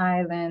on an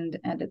island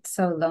and it's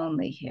so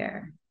lonely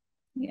here.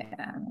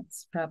 Yeah,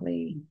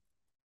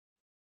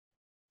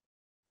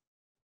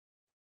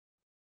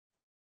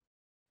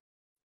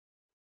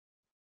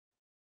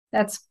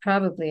 that's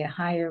probably a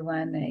higher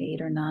one,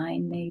 8 or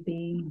 9,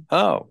 maybe.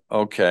 oh,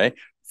 okay.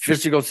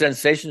 Physical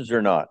sensations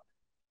or not?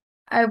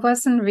 I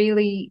wasn't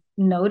really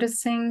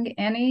noticing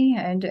any,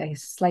 and a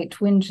slight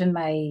twinge in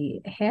my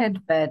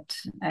head, but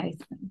I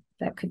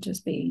that could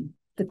just be.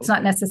 That's not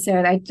Okay.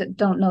 necessarily.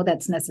 Don't know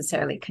that's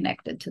necessarily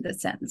connected to the Yeah.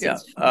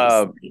 sentences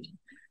from this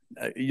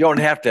side. You don't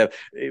have to.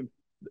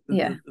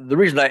 Yeah. The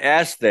reason I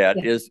ask that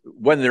Yeah. is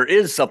when there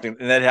is something,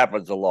 and that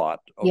happens a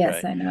lot.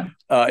 Yes, Okay. I know.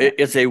 Yeah.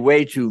 It's a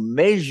way to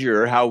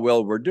measure how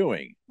well we're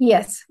doing.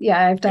 Yes. Yeah,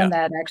 I've Yeah. done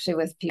that actually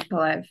with people.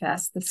 I've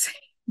asked the same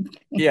thing.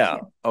 Yeah. Yeah.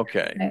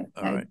 Okay.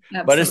 All I right.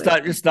 But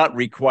absolutely. it's not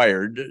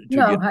required to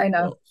No, get I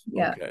know. close.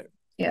 Yeah. Okay.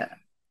 Yeah.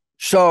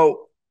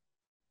 So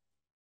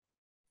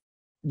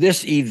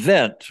this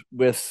event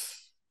with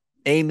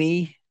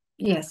Amy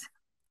Yes.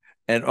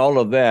 and all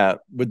of that,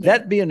 would Yeah.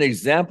 that be an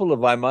example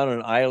of I'm on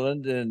an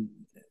island and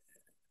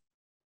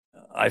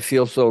I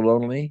feel so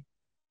lonely?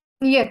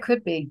 Yeah,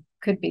 could be.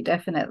 Could be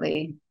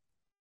definitely.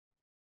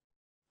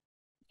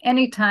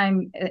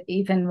 Anytime,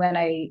 even when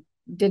I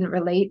didn't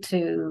relate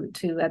to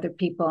other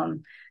people,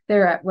 and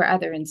were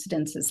other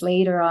incidences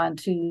later on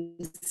to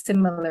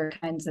similar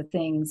kinds of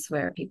things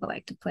where people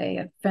like to play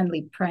a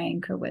friendly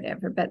prank or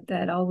whatever, but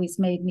that always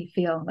made me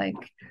feel like,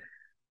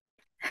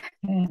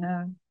 you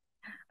know,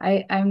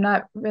 I'm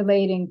not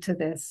relating to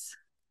this,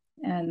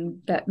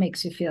 and that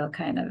makes you feel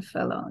kind of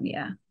alone.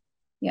 Yeah,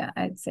 yeah,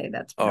 I'd say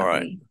that's All right.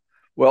 probably.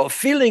 Well,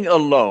 feeling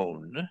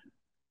alone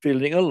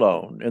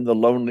in the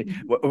lonely.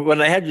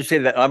 When I had you say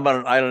that I'm on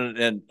an island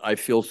and I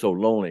feel so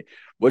lonely,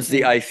 was the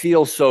Yeah. I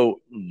feel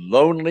so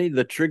lonely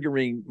the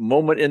triggering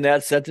moment in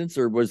that sentence,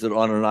 or was it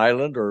on an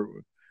island, or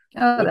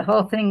Oh, what? the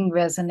whole thing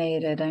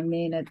resonated. I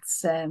mean,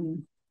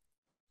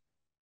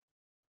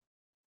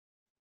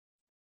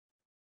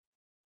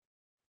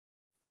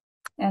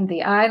 and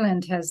the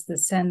island has the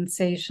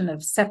sensation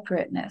of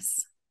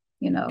separateness.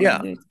 Yeah,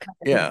 There's kind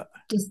of a yeah,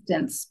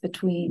 distance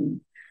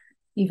between,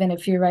 even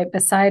if you're right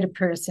beside a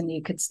person,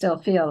 you could still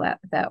feel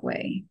that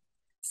way.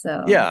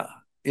 So yeah,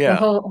 the yeah.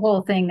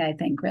 whole thing, I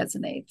think,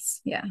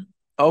 resonates. Yeah.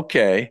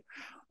 Okay.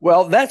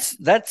 Well,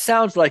 that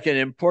sounds like an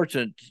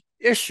important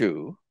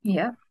issue.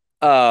 Yeah.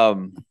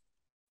 Um,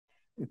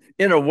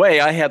 in a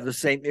way, I have the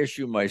same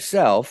issue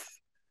myself.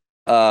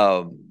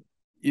 Um,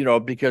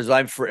 because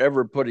I'm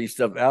forever putting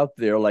stuff out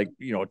there, like,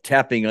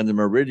 tapping on the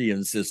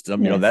meridian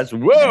system. Yes. That's Yeah.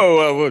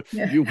 whoa,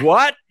 Yeah. you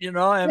what?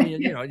 I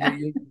mean, Yeah.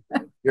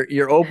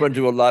 you're open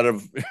to a lot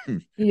of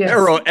Yes.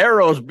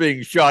 arrows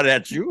being shot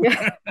at you.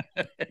 Yeah.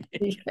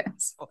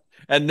 Yes.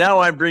 And now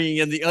I'm bringing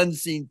in the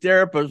unseen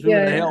therapist.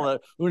 Yeah. Yeah.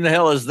 Who in the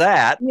hell is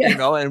that?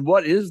 Yeah. And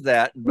what is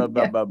that? Blah,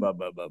 blah, Yeah. blah, blah,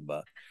 blah, blah,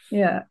 blah.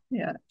 Yeah.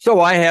 Yeah.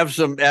 So I have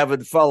some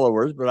avid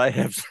followers, but I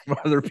have some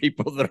other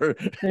people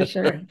For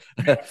sure.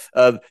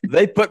 that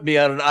they put me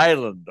on an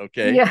island,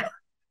 okay? Yeah.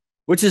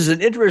 Which is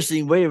an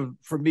interesting way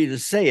for me to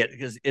say it,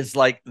 because it's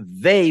like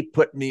they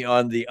put me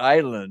on the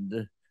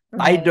island.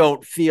 I Right.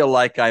 don't feel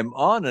like I'm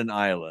on an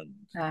island.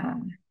 Uh,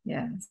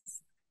 yes.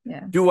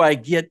 Yes. Do I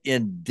get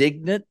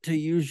indignant, to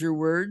use your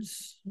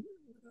words?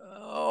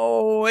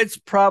 Oh, it's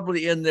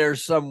probably in there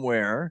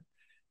somewhere.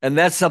 And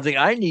that's something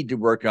I need to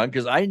work on,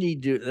 because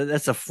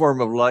that's a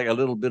form of like a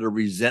little bit of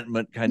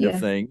resentment kind of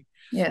Yes. thing.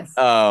 Yes.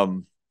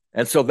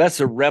 And so that's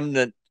a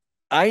remnant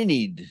I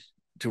need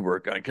to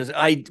work on, because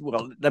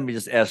well, let me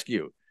just ask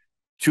you,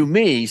 to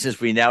me, since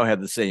we now have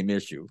the same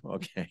issue,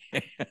 okay,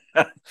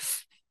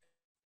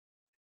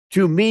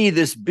 to me,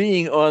 this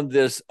being on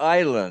this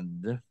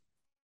island,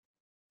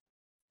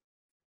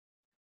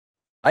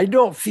 I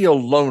don't feel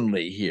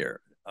lonely here.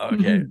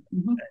 Okay. Hmm.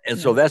 Hmm. And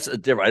so Yes. that's a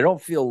different. I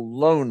don't feel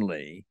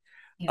lonely.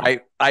 Yeah.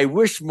 I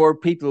wish more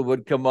people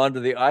would come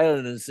onto the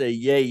island and say,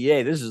 "Yay,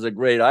 yay! This is a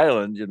great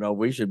island.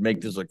 We should make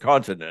this a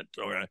continent."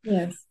 Okay.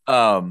 Yes.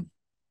 Um,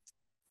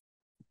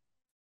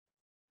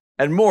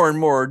 and more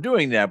are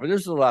doing that, but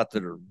there's a lot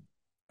that are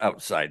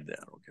outside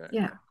that. Okay.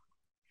 Yeah.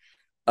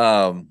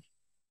 Um,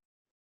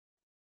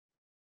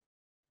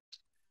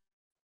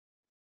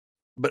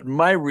 but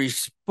my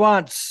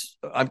response,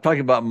 I'm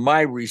talking about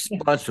my Yeah.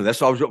 response to that.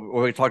 So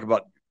what we talked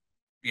about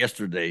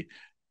yesterday.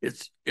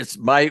 It's your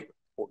Yes.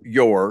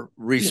 Yes.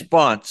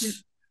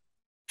 response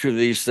to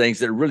these things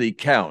that really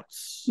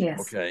counts. Yes.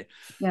 Okay.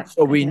 Yeah.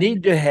 So I we get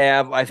need to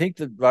have, I think,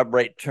 the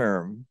right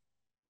term,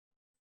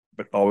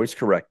 but always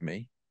correct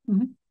me, it.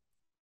 Hmm.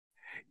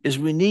 is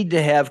we need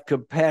to have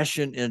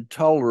compassion and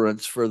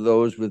tolerance for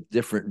those with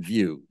different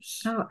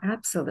views. Oh,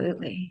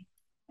 absolutely.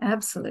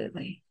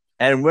 Absolutely.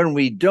 And when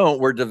we don't,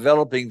 we're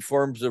developing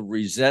forms of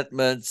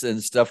resentments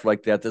and stuff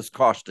like that that's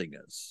costing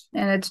us.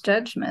 And it's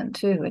judgment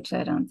too, which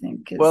I don't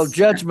think Well, is.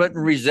 judgment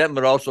and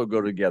resentment also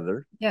go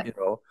together. Yeah.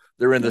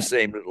 They're in the Yeah.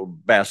 same little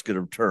basket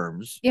of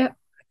terms. Yeah.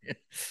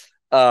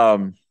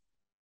 Um,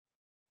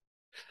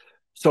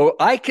 so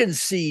I can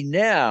see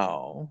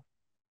now,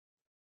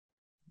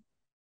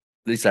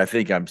 at least I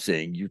think I'm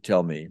seeing, you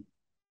tell me.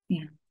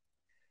 Yeah.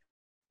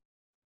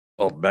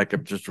 I'll back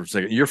up just for a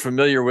second. You're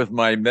familiar with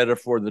my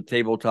metaphor, the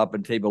tabletop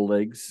and table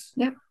legs?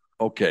 Yeah.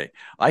 Okay.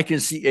 I can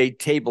see a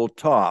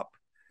tabletop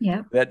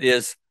Yeah. that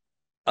is,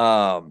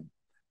 I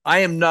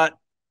am not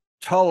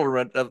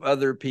tolerant of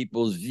other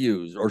people's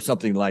views or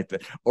something like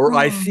that. Or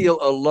I Oh, feel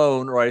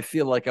alone, or I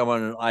feel like I'm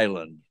on an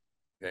island.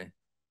 Okay.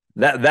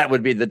 That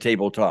would be the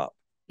tabletop.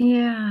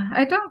 yeah.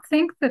 I don't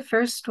think the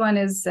first one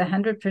is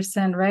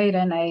 100% right.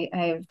 And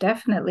I've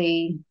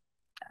definitely,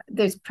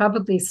 there's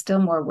probably still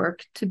more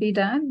work to be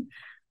done,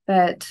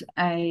 but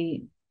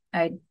I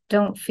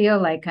don't feel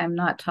like I'm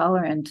not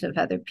tolerant of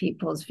other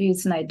people's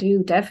views. And I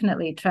do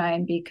definitely try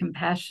and be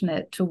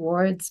compassionate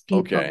towards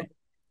Okay. people.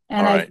 All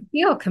And I right.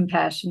 feel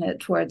compassionate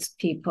towards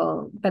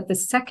people, but the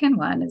second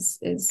one is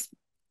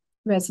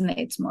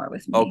resonates more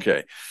with me.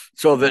 Okay.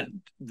 So Yeah.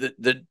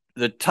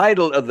 the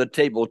title of the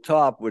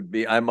tabletop would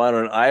be "I'm on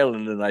an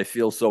island and I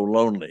feel so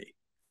lonely."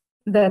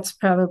 That's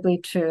probably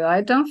true.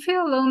 I don't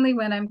feel lonely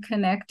when I'm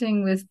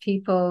connecting with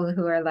people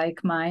who are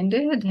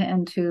like-minded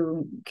and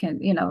who can,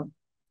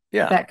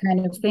 Yeah. that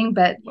kind of thing.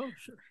 But Well,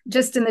 sure.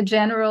 just in the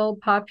general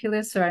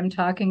populace, or I'm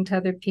talking to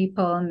other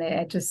people and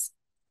it just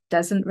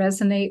doesn't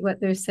resonate what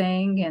they're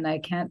saying and I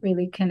can't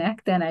really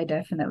connect, then I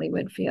definitely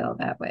would feel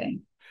that way.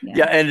 Yeah.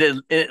 Yeah,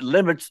 and it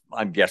limits,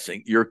 I'm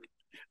guessing,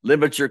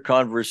 limits your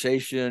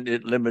conversation.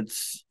 It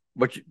limits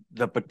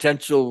the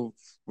potential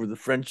for the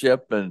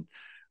friendship and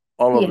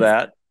all of Yes.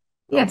 that.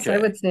 Yes, I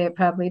Okay. would say it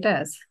probably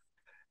does.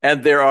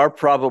 And there are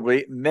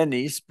probably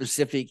many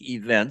specific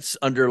events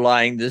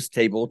underlying this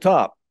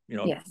tabletop,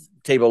 Yes.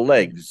 table Yeah.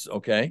 legs.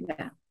 Okay.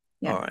 Yeah. All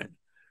Yeah. right.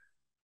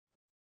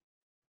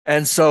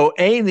 And so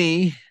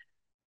Amy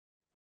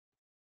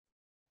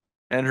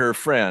and her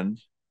friend,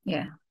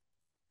 Yeah.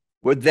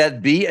 would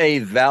that be a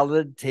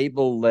valid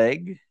table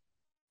leg?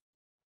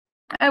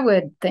 I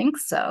would think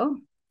so.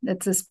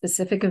 It's a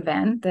specific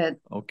event that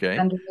Okay.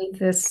 underneath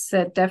this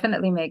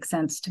definitely makes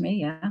sense to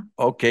me. Yeah.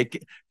 Okay.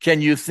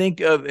 Can you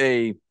think of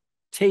a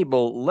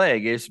table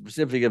leg, a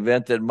specific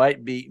event that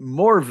might be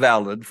more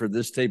valid for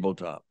this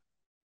tabletop?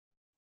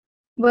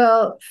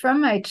 Well,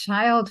 from my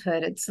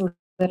childhood, it's a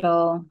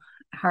little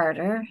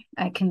harder.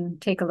 I can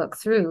take a look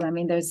through. I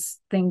mean, there's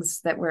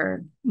things that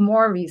were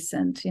more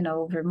recent,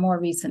 over more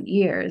recent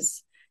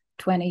years,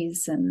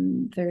 20s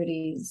and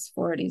 30s,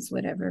 40s,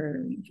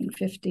 whatever, even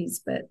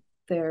 50s, but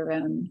they're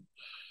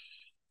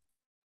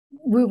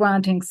we're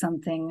wanting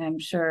something, I'm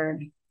sure.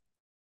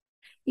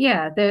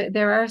 Yeah,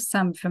 there are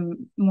some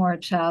from more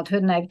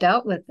childhood, and I've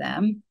dealt with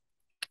them.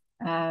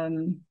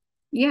 Um,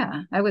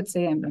 yeah, I would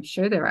say I'm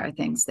sure there are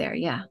things there.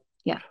 Yeah,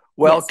 yeah,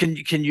 Well,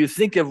 yes. can you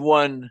think of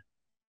one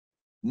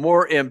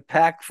more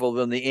impactful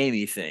than the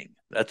Amy thing?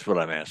 That's what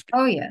I'm asking.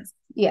 Oh, yes,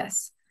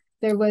 yes.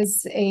 There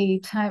was a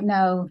time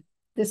now,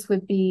 this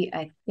would be,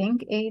 I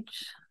think,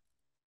 age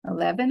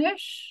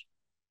 11-ish,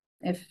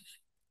 if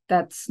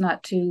that's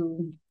not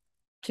too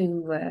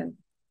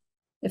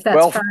if that's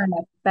Well, far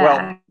enough well,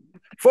 back.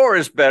 4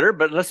 is better,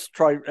 but let's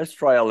try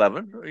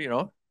 11. You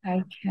know.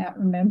 I can't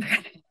remember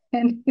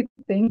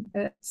anything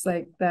that's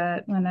like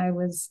that when I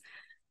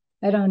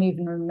don't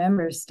even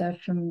remember stuff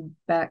from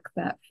back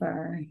that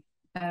far.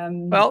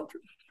 Um, Well,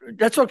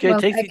 that's okay.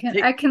 well, Take I the can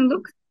take I can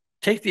look.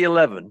 take the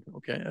 11.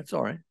 Okay, that's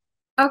all right.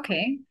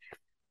 Okay,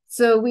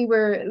 so we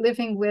were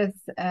living with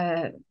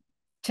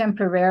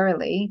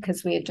temporarily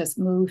because we had just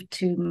moved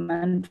to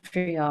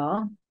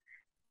Montreal.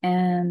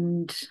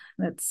 And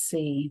let's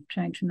see,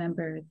 trying to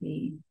remember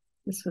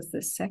this was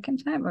the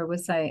second time, or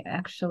was I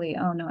actually,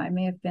 oh no, I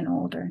may have been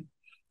older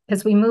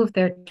because we moved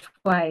there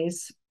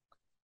twice.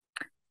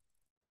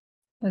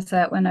 Was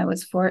that when I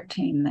was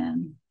 14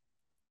 then?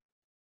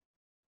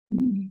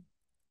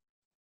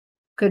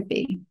 Could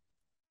be.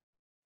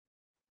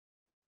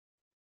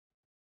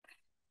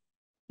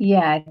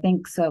 Yeah, I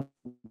think so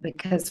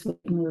because we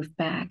moved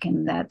back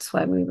and that's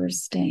why we were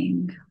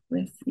staying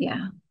with,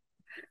 yeah.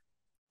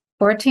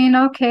 14,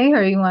 okay,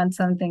 or you want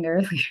something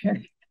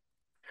earlier?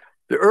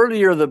 The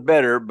earlier the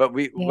better, but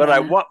I Yeah,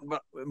 want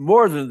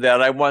more than that.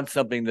 I want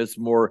something that's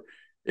more.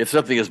 If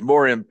something is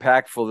more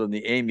impactful than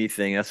the Amy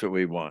thing, that's what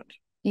we want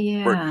for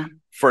yeah.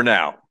 for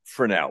now.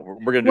 For now,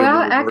 we're going to do a Well,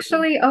 little work.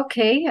 actually,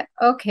 okay,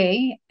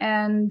 okay.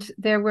 And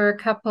there were a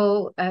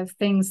couple of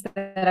things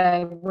that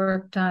I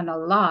worked on a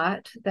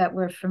lot that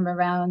were from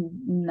around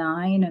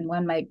 9, and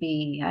one might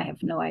be, I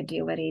have no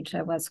idea what age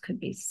I was,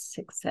 could be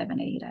 6, 7,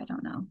 8, I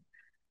don't know.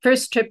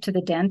 First trip to the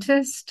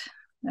dentist,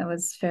 that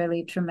was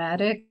fairly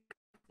traumatic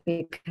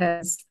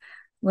because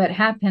what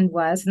happened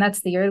was, and that's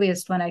the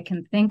earliest one I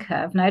can think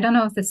of, and I don't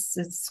know if this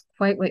is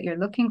quite what you're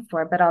looking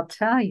for, but I'll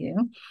tell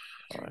you.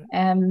 All right.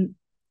 Um,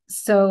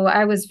 so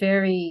I was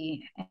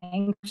very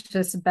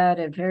anxious about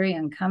it, very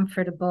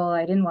uncomfortable.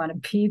 I didn't want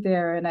to be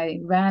there, and I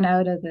ran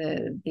out of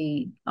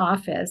the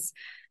office.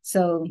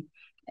 So,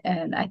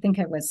 and I think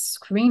I was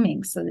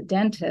screaming. So the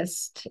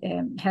dentist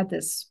had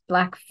this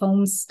black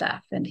foam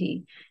stuff, and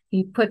he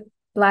put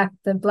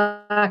the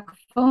black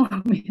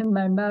foam in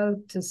my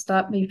mouth to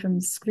stop me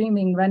from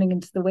screaming, running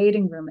into the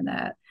waiting room, and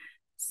that.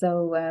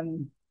 So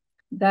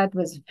that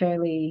was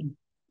fairly,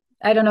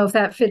 I don't know if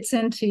that fits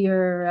into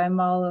your, I'm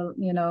all,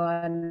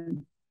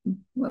 on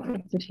what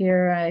was it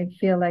here? I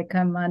feel like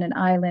I'm on an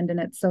island and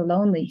it's so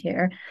lonely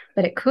here,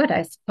 but it could,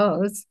 I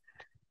suppose.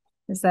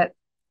 Is that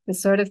the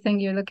sort of thing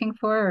you're looking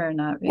for or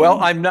not Well,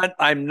 really?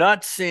 I'm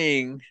not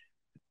seeing.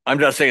 I'm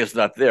not saying it's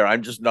not there.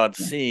 I'm just not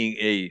Yeah. seeing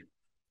a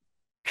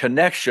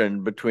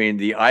connection between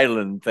the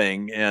island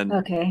thing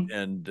Okay.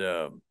 and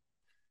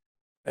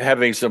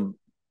having some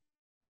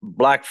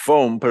black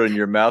foam put in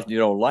your mouth and you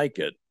don't like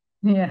it.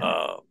 Yeah.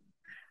 Uh,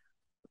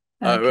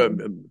 uh,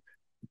 Okay.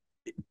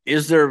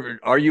 is there?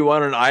 Are you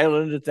on an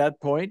island at that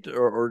point,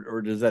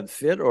 or does that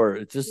fit, or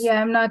it's just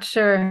Yeah, I'm not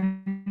sure.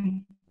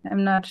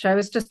 I'm not sure. I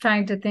was just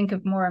trying to think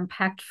of more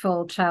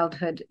impactful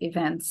childhood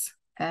events.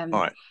 all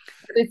right?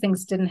 Other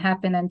things didn't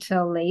happen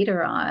until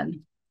later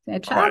on. All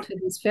right. Childhood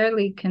was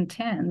fairly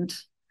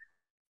content.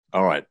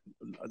 All right.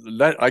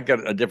 I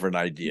got a different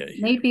idea here.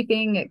 Maybe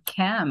being at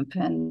camp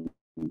and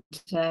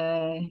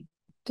uh,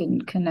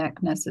 didn't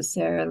connect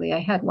necessarily. I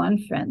had one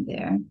friend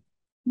there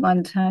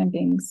one time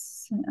being,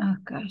 oh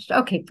gosh,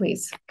 okay,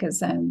 please,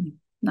 because I'm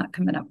not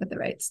coming up with the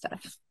right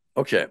stuff.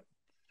 Okay.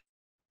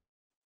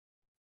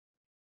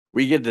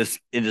 We get this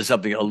into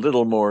something a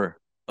little more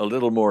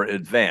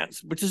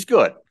advanced, which is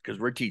good because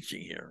we're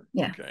teaching here.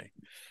 Yeah, Okay.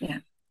 yeah,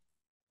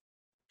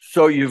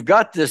 So you've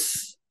got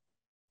this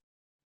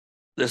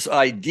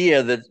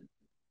idea that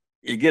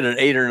you get an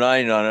 8 or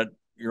 9 on it,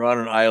 you're on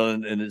an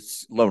island and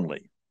it's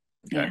lonely.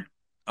 Okay. yeah,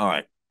 All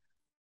right.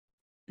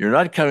 You're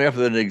not coming up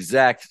with an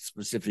exact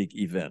specific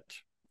event,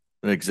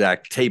 an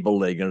exact table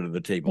leg under the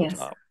yes,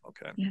 tabletop.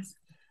 Okay. yes,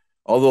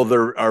 Although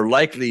there are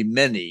likely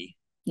many.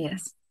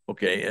 yes,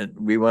 Okay. And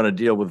we want to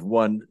deal with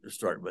one to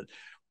start. But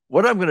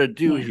what I'm going to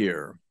do yeah,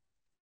 here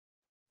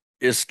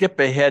is skip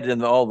ahead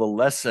in all the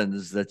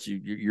lessons that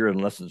you're in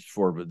lessons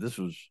 4, but this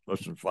was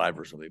lesson 5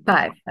 or something. But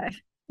 5,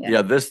 5, yeah,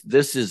 yeah,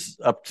 this is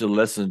up to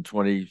lesson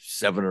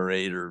 27 or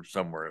 8 or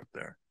somewhere up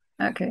there.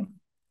 okay,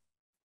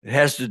 It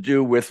has to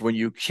do with when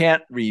you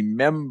can't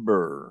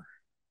remember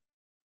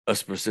a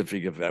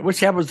specific event, which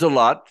happens a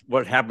lot.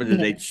 What happened at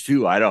yes,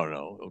 H2, I don't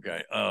know.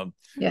 Okay.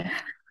 yeah,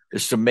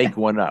 Is to yeah, make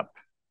one up.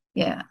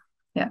 yeah,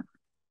 yeah,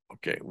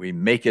 Okay. We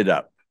make it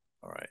up.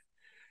 All right.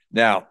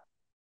 Now,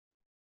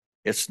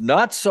 it's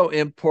not so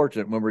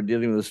important when we're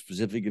dealing with a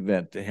specific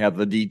event to have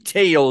the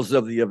details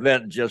of the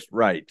event just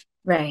right.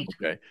 right,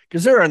 Okay.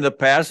 Because there are in the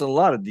past, a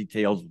lot of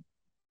details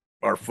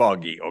are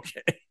foggy.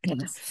 Okay.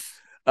 yes,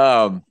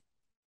 Um,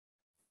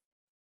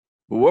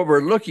 But what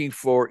we're looking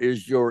for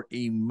is your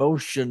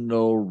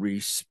emotional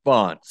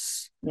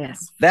response.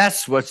 Yes.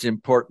 That's what's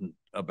important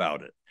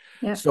about it.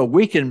 Yep. So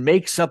we can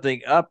make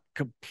something up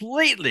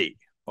completely,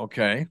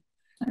 okay?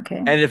 Okay.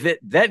 And if it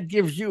that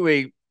gives you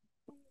a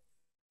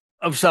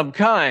of some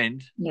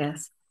kind,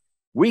 Yes.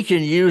 we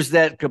can use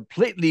that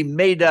completely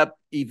made up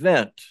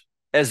event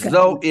as Got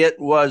though it. it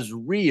was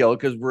real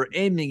because we're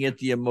aiming at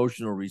the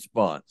emotional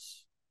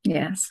response.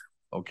 Yes.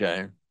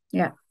 Okay.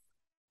 Yeah.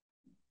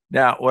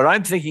 Now, what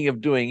I'm thinking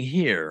of doing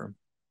here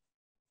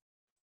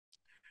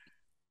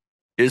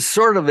is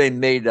sort of a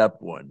made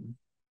up one.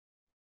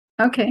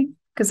 Okay.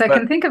 Because I But,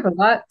 can think of a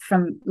lot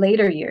from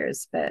later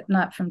years, but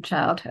not from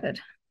childhood.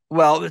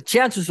 well, the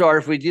chances are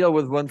if we deal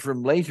with one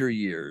from later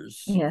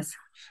years, Yes.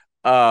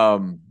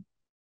 um,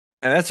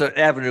 and that's an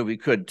avenue we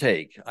could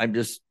take. I'm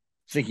just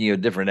thinking of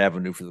a different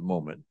avenue for the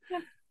moment.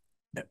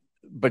 Yep.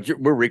 But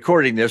we're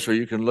recording this so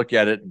you can look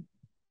at it and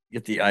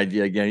get the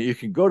idea again. You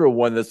can go to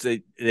one that's at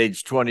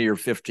age 20 or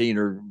 15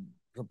 or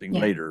something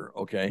Yeah. later,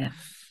 okay? Yeah.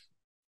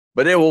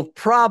 But it will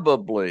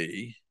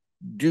probably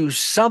do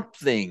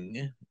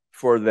something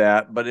for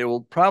that, but it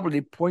will probably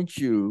point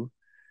you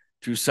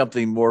to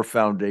something more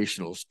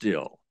foundational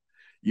still.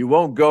 You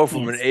won't go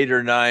from an Yes. 8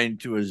 or 9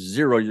 to a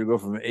 0. You go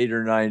from an 8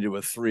 or 9 to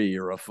a 3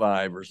 or a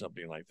 5 or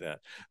something like that,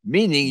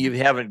 meaning Yeah. you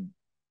haven't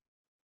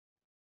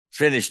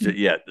finished it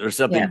yet. There's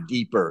Yeah. something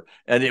deeper,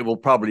 and it will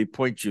probably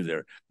point you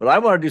there. But I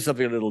want to do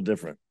something a little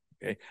different.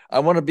 Okay. I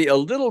want to be a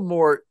little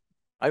more,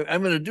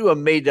 I'm going to do a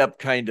made up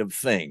kind of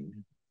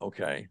thing.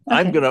 Okay.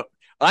 Okay.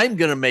 I'm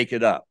gonna make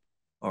it up.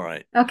 All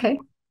right. Okay.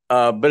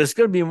 But it's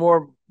gonna be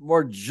more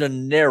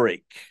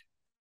generic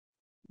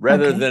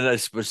rather Okay. than a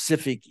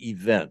specific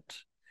event.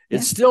 Yeah.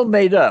 It's still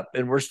made up,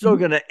 and we're still Mhm.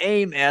 gonna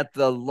aim at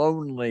the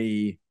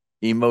lonely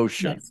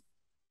emotion. Yes.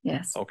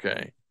 Yes.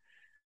 Okay.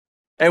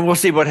 And we'll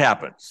see what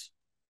happens.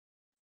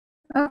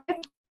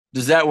 Okay.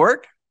 Does that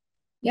work?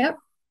 Yep.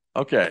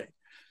 Okay.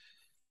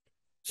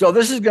 So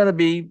this is going to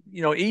be,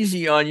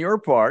 easy on your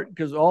part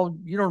because all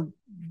you don't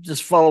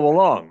just follow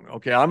along.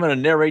 Okay, I'm going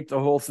to narrate the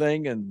whole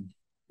thing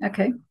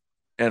Okay.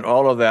 and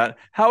all of that.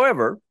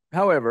 However,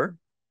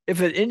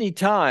 if at any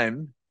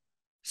time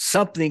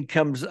something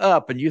comes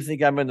up and you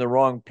think I'm in the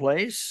wrong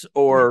place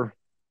Yeah.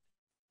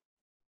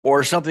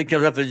 or something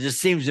comes up that just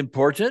seems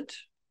important,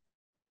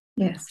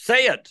 Yes.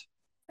 say it.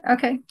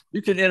 Okay.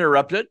 You can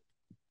interrupt it.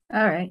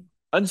 All right.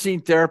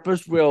 Unseen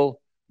therapist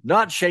will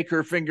not shake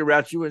her finger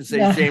at you and say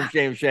No. shame,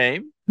 shame,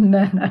 shame.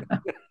 No. No.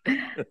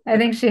 I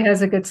think she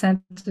has a good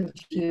sense of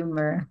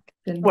humor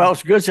Well, and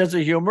it's a good sense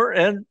of humor,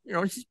 and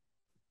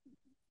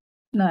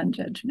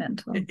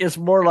non-judgmental. it's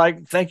more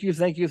like thank you,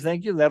 thank you,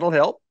 thank you. That'll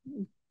help.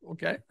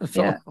 Okay,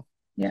 so Yeah.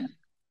 Yeah.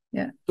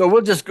 Yeah.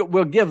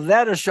 we'll give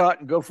that a shot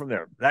and go from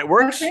there. That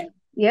works. Okay.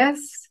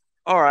 Yes.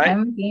 All right,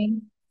 I'm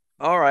game.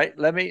 all right.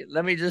 Let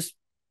me just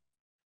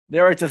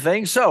narrate the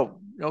thing. So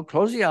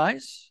close the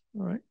eyes.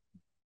 All right,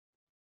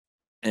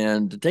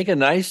 and take a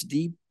nice,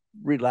 deep,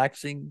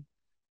 relaxing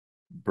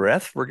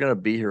breath. We're going to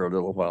be here a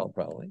little while,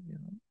 probably.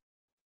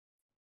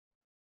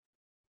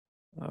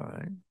 All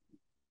right.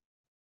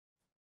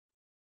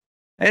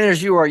 And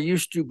as you are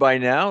used to by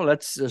now,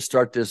 let's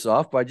start this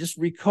off by just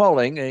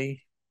recalling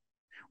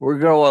we're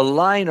going to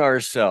align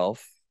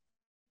ourselves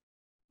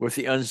with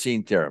the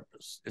unseen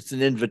therapist. It's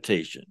an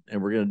invitation,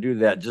 and we're going to do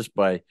that just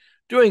by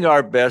doing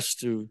our best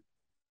to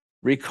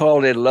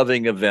recall a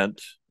loving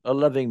event, a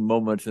loving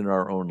moment in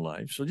our own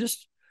life. So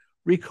just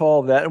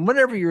recall that. And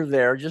whenever you're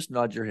there, just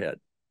nod your head.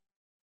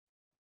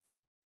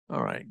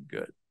 All right,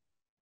 good.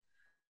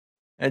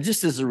 And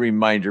just as a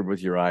reminder,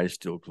 with your eyes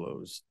still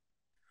closed,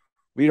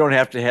 we don't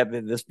have to have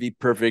this be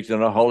perfect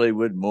in a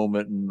Hollywood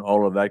moment and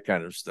all of that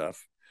kind of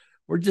stuff.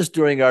 We're just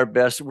doing our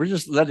best. We're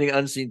just letting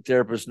unseen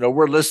therapists know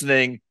we're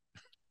listening.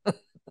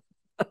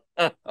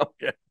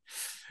 Okay.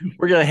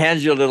 We're going to hand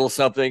you a little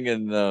something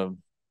and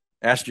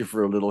ask you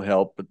for a little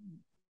help, but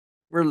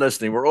we're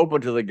listening. We're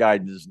open to the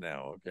guidance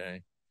now.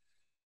 Okay.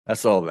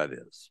 That's all that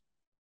is.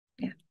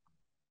 Yeah.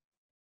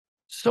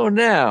 So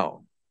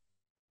now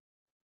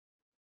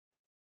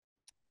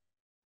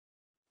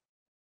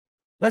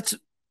let's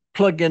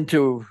plug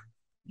into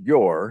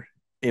your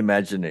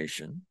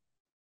imagination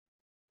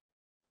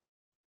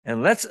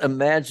and let's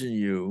imagine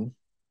you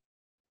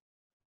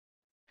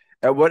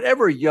at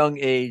whatever young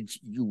age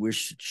you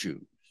wish to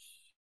choose.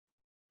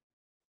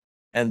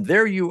 And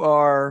there you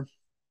are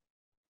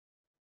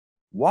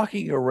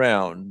walking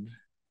around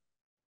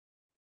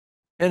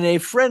in a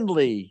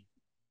friendly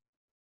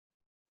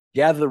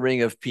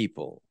gathering of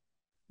people,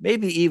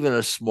 maybe even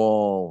a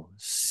small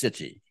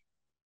city.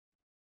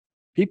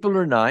 People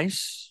are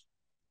nice.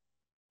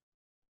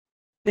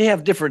 They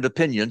have different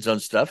opinions on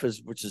stuff,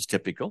 which is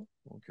typical.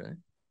 Okay.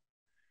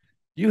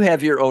 You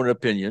have your own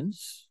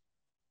opinions,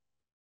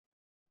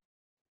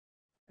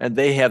 and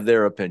they have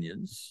their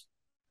opinions.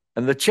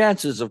 And the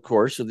chances, of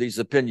course, of these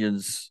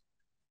opinions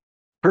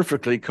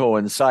perfectly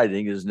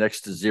coinciding is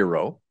next to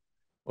zero.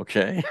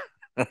 Okay.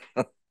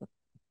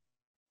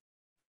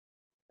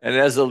 And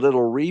as a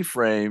little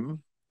reframe,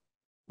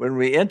 when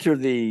we enter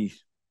the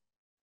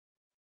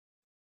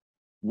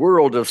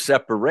world of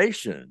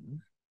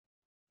separation,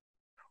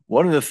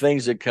 one of the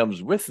things that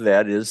comes with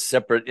that is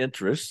separate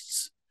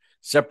interests,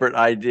 separate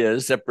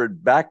ideas,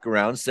 separate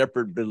backgrounds,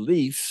 separate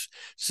beliefs,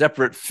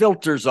 separate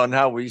filters on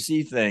how we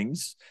see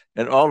things,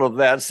 and all of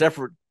that,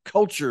 separate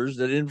cultures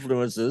that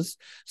influence us,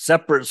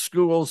 separate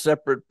schools,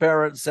 separate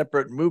parents,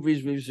 separate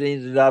movies we've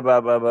seen, blah,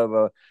 blah, blah, blah,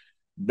 blah.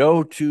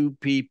 No two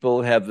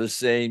people have the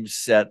same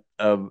set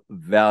of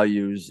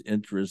values,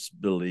 interests,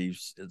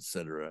 beliefs,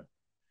 etc.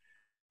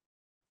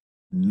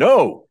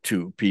 No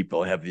two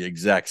people have the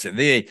exact same.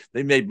 They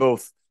may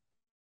both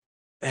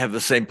have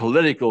the same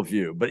political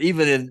view, but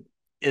even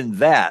in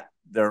that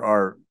there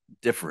are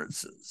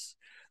differences.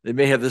 They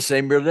may have the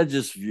same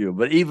religious view,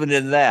 but even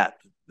in that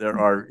there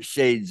are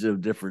shades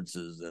of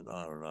differences, and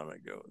on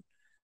it goes.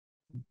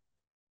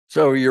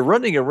 So you're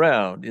running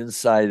around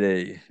inside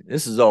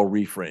this is all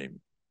reframe,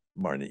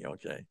 Marni,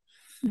 okay?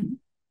 Mm-hmm.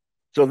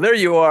 So there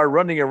you are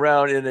running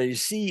around in a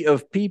sea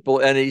of people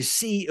and a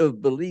sea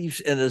of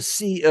beliefs and a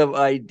sea of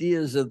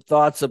ideas and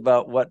thoughts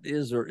about what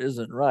is or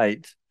isn't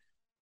right.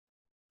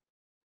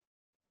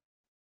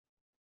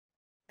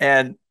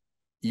 And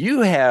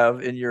you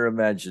have in your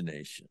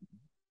imagination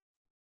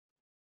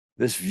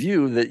this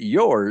view that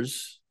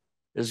yours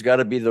has got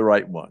to be the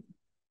right one.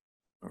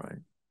 All right.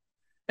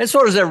 And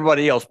so does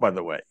everybody else, by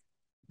the way.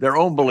 Their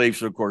own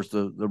beliefs are, of course,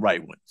 the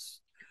right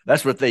ones.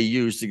 That's what they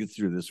use to get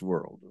through this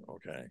world.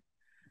 Okay.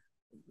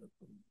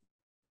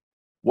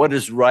 What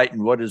is right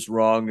and what is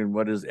wrong and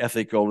what is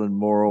ethical and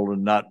moral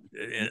and not,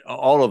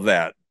 all of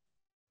that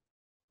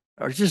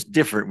are just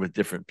different with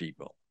different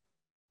people.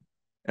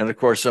 And of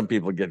course, some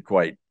people get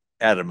quite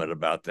adamant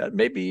about that,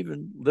 maybe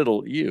even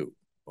little you.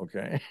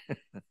 Okay.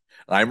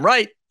 I'm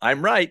right.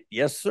 I'm right.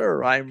 Yes,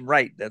 sir. I'm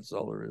right. That's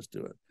all there is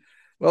to it.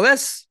 Well,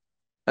 that's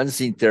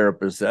unseen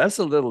therapist. That's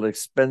a little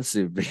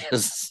expensive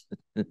because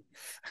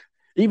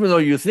even though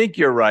you think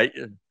you're right,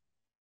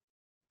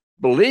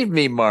 believe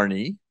me,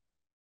 Marni,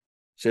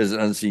 says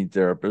an unseen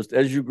therapist,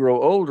 as you grow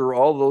older,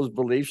 all those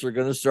beliefs are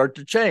going to start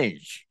to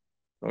change.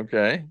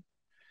 Okay.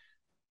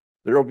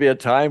 There will be a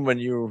time when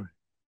you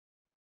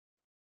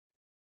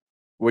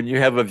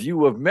have a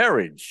view of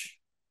marriage,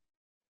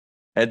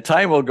 and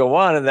time will go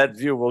on and that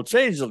view will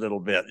change a little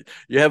bit.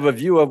 You have a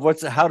view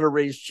of how to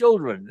raise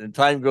children, and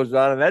time goes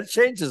on and that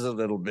changes a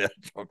little bit.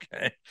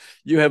 Okay.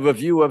 You have a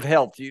view of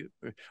health,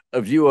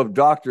 a view of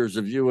doctors,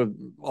 a view of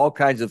all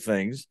kinds of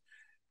things,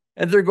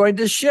 and they're going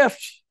to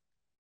shift.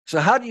 So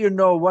how do you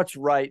know what's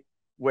right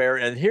where?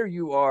 And here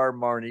you are,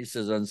 Marni,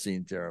 says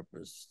unseen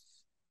therapist,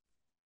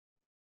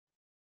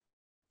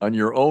 on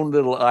your own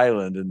little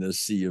island in this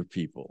sea of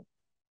people.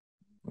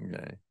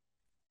 Okay.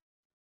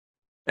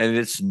 And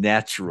it's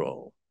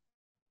natural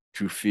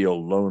to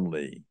feel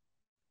lonely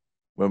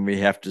when we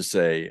have to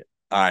say,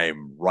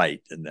 I'm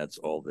right, and that's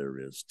all there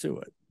is to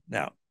it.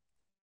 Now,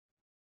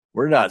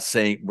 we're not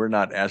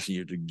asking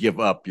you to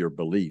give up your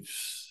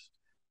beliefs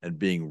and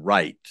being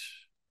right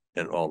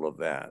and all of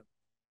that.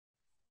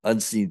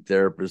 Unseen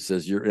therapist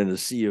says you're in a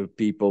sea of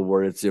people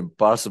where it's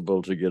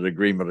impossible to get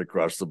agreement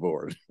across the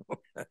board.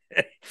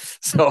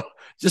 So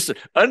just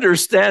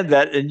understand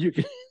that, and you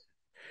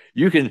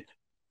can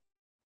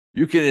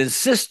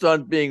insist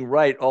on being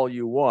right all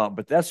you want,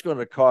 but that's going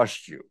to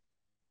cost you.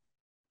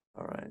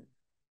 All right.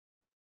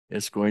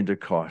 It's going to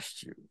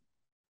cost you.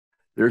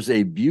 There's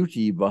a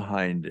beauty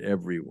behind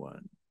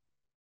everyone.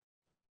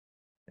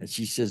 And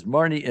she says,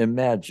 Marni,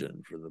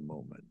 imagine for the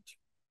moment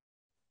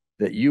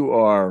that you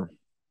are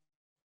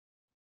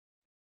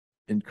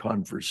in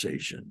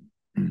conversation.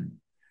 And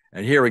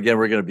here again,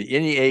 we're going to be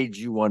any age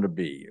you want to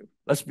be.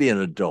 Let's be an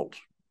adult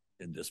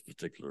in this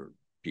particular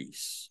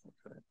piece.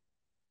 Okay.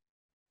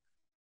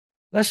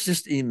 Let's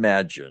just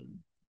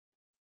imagine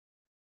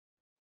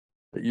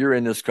that you're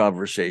in this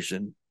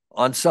conversation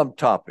on some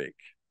topic,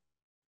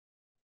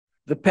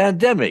 the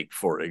pandemic,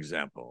 for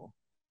example,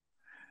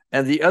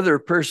 and the other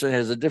person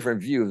has a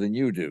different view than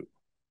you do.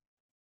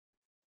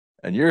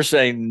 And you're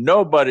saying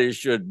nobody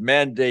should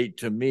mandate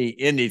to me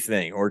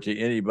anything or to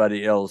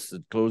anybody else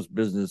that close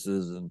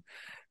businesses and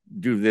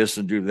do this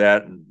and do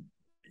that. And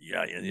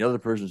yeah, and the other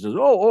person says,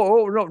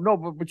 oh, no,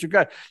 but you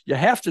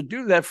have to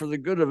do that for the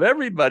good of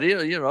everybody,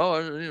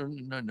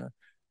 no.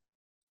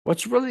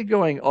 What's really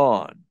going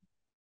on,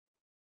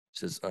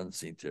 says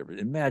unseen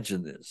therapist.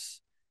 Imagine this.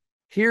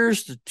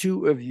 Here's the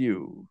two of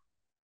you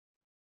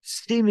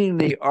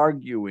seemingly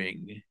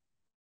arguing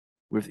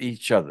with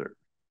each other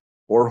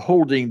or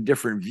holding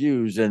different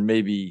views and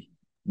maybe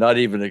not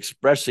even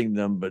expressing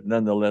them, but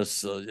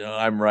nonetheless,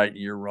 I'm right and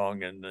you're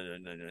wrong. And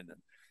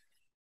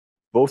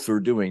both are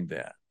doing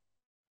that.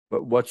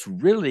 But what's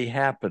really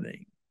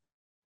happening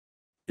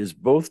is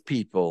both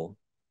people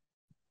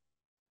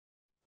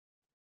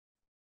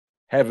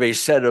have a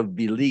set of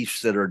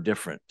beliefs that are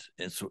different.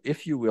 And so,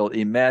 if you will,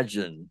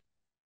 imagine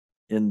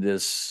in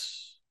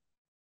this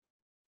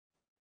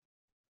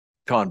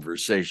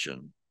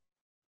conversation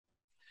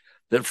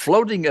that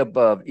floating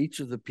above each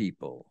of the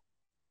people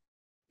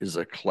is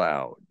a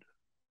cloud.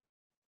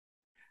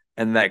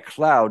 And that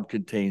cloud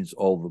contains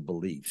all the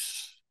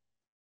beliefs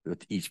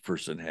that each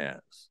person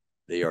has.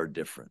 They are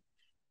different.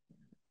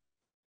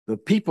 The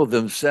people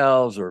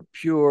themselves are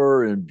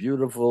pure and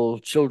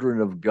beautiful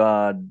children of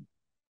God.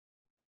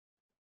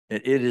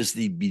 And it is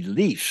the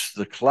beliefs,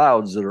 the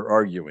clouds, that are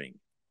arguing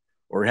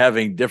or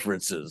having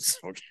differences.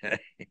 Okay.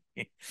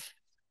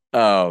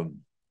 um,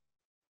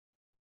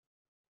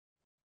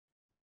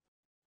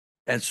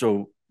 and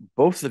so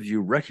both of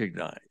you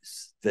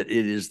recognize that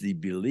it is the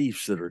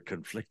beliefs that are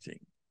conflicting.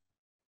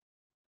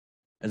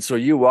 And so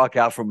you walk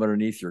out from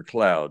underneath your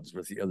clouds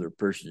with the other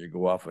person. You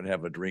go off and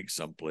have a drink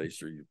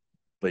someplace, or you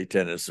play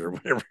tennis, or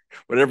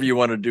whatever you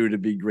want to do to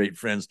be great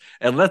friends,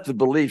 and let the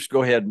beliefs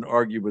go ahead and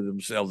argue with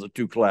themselves. The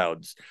two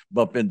clouds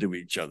bump into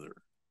each other.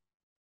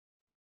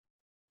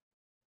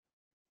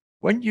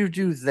 When you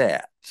do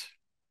that,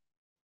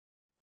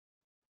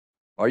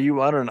 are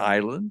you on an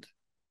island?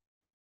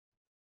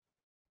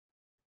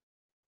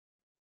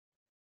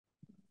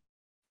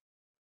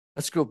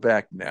 Let's go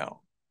back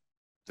now.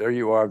 There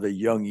you are, the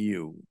young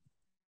you,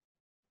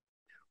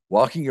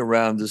 walking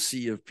around the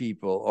sea of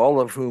people,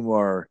 all of whom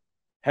are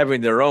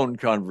having their own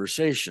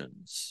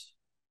conversations,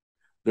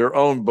 their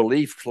own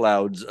belief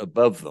clouds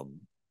above them.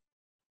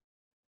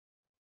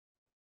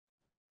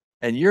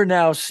 And you're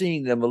now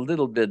seeing them a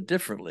little bit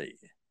differently.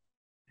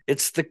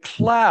 It's the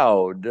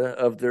cloud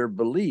of their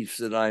beliefs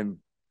that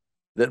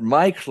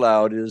my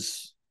cloud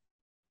is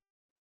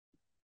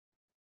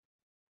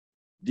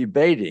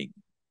debating.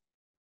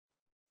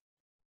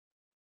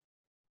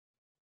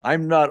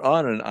 I'm not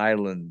on an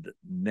island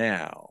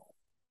now.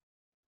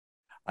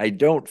 I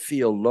don't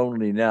feel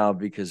lonely now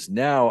because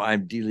now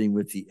I'm dealing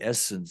with the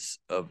essence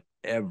of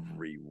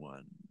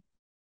everyone.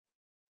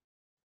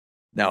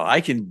 Now,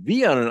 I can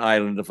be on an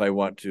island if I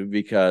want to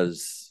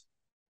because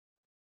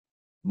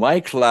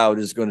my cloud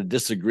is going to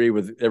disagree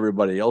with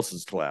everybody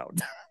else's cloud.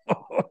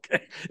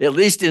 Okay. At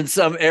least in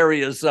some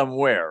area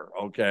somewhere.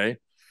 Okay.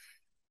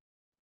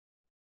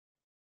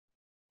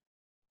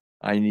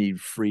 I need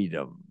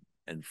freedom,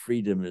 and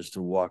freedom is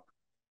to walk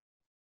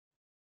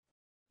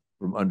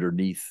from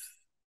underneath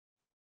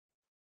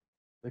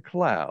the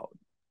cloud.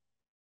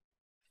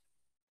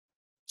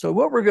 So,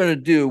 what we're going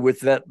to do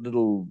with that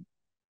little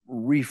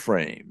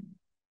reframe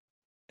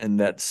and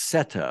that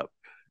setup,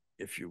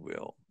 if you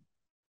will,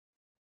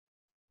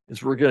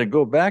 is we're going to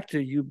go back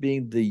to you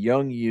being the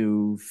young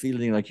you,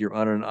 feeling like you're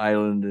on an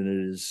island and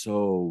it is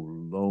so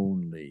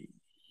lonely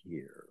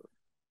here.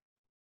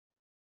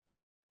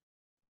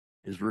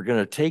 Is we're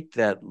going to take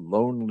that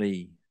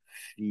lonely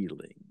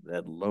feeling,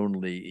 that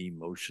lonely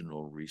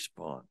emotional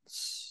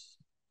response,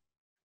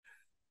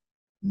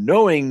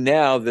 knowing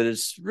now that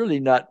it's really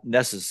not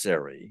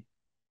necessary.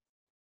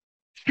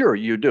 Sure,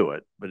 you do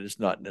it, but it's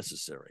not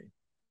necessary.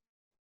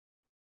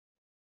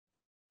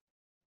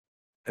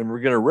 And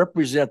we're going to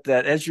represent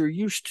that as you're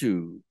used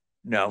to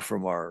now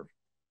from our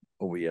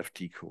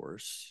OEFT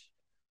course.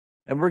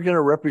 And we're going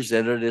to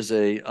represent it as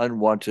a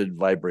unwanted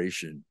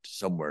vibration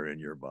somewhere in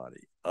your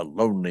body, a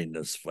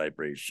loneliness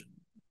vibration.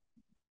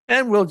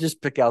 And we'll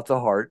just pick out the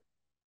heart,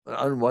 an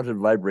unwanted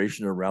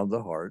vibration around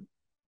the heart.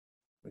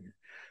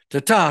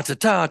 Ta-ta,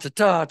 ta-ta,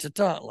 ta-ta,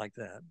 ta-ta, like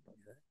that.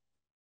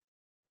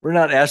 We're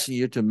not asking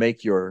you to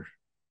make your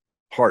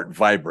heart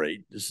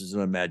vibrate. This is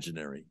an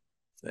imaginary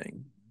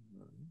thing.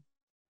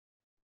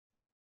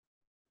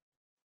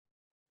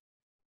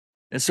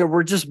 And so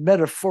we're just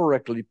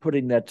metaphorically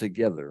putting that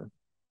together.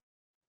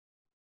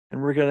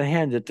 And we're going to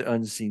hand it to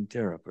unseen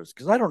therapists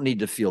because I don't need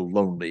to feel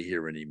lonely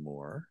here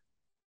anymore.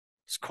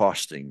 It's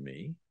costing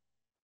me,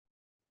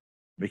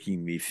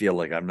 making me feel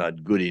like I'm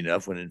not good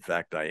enough when in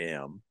fact I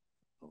am.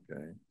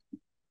 Okay.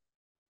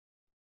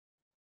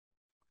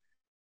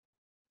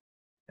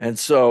 And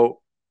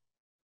so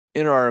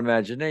in our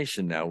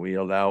imagination now, we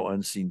allow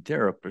unseen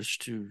therapists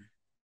to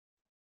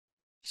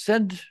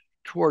send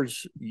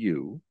towards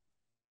you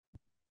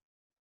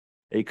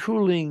a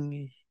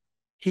cooling,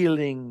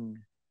 healing,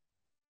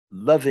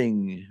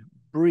 loving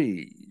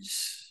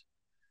breeze.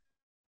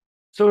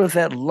 So if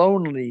that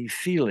lonely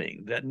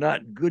feeling, that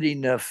not good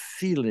enough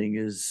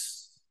feeling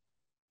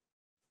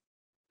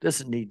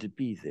doesn't need to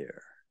be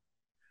there.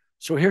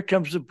 So here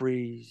comes the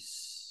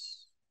breeze.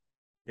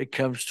 It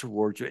comes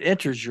towards you, it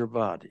enters your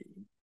body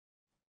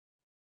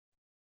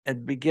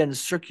and begins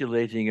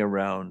circulating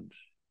around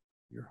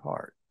your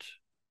heart.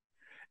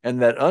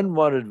 And that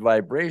unwanted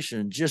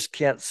vibration just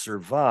can't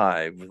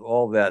survive with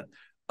all that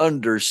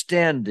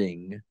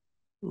understanding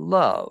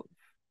love.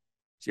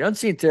 See,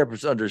 unseen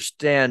therapist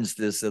understands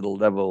this at a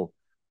level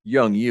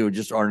young you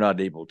just are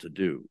not able to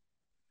do.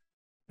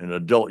 An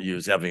adult you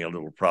is having a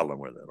little problem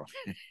with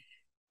it.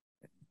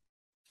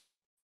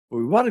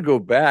 We want to go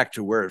back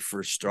to where it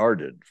first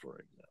started, for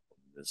example.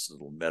 This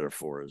little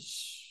metaphor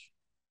is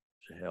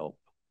to help.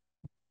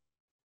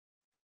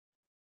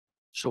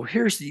 So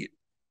here's the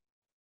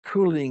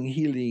cooling,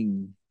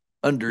 healing,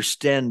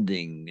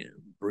 understanding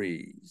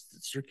breeze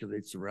that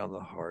circulates around the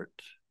heart,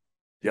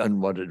 the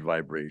unwanted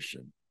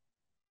vibration.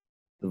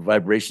 The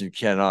vibration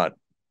cannot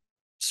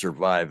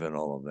survive in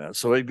all of that.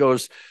 So it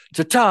goes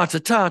ta-ta,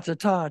 ta-ta,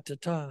 ta-ta,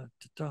 ta-ta,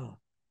 ta-ta,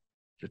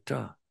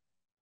 ta-ta,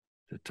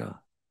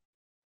 ta-ta,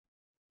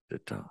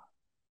 ta-ta,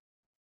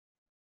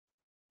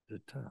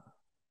 ta-ta.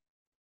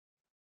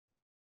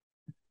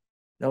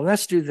 Now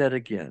let's do that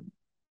again.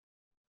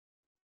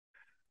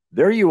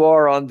 There you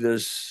are on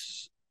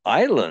this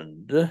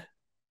island,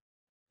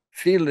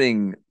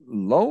 feeling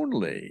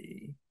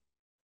lonely,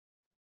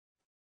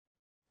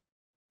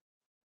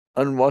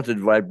 unwanted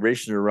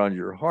vibration around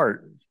your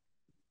heart.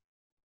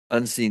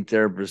 Unseen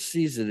therapist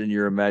sees it in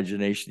your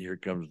imagination. Here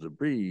comes the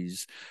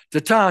breeze. Ta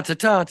ta ta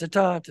ta ta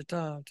ta ta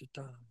ta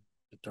ta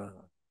ta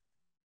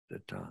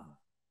ta ta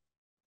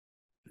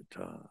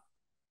ta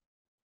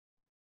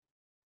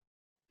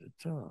ta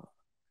ta.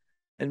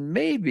 And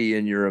maybe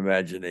in your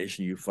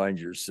imagination, you find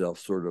yourself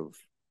sort of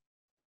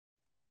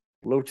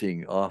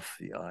floating off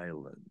the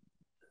island.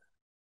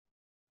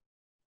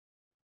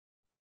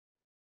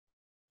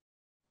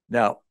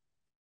 Now,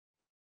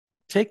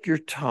 take your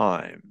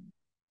time,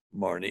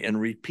 Marni, and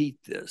repeat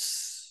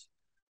this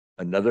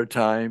another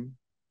time,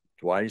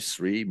 twice,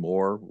 three,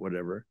 more,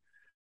 whatever.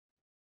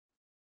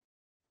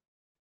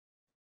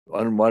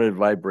 Unwanted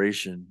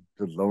vibration,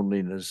 the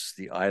loneliness,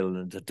 the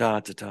island, ta ta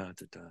ta ta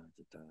ta ta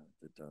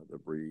ta ta, the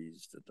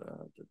breeze, ta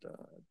ta ta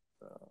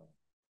ta,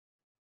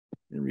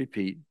 and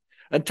repeat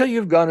until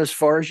you've gone as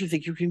far as you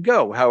think you can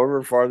go,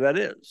 however far that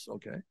is.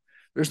 Okay.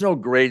 There's no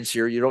grades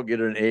here. You don't get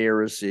an A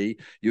or a C.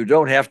 You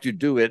don't have to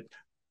do it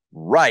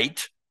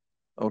right.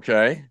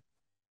 Okay.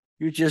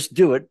 You just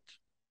do it.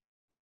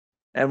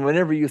 And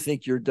whenever you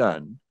think you're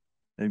done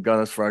and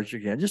gone as far as you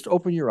can, just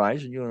open your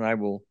eyes and you and I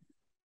will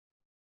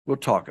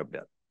talk a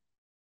bit.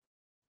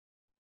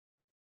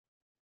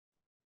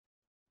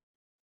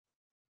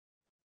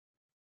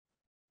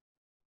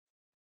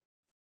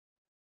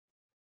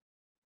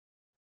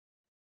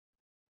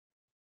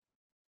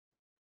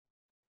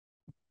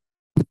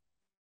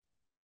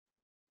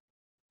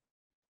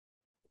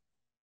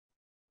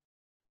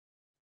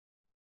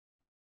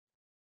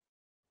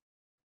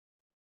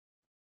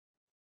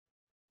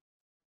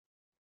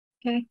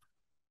 Okay.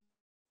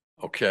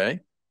 Okay.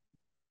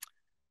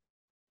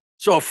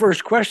 So,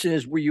 first question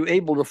is, were you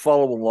able to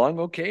follow along?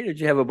 Okay. Did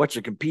you have a bunch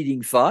of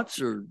competing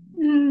thoughts or?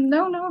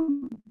 No,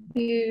 no.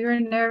 You're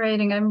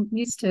narrating. I'm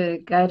used to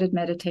guided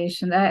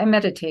meditation. I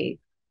meditate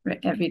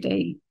every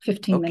day,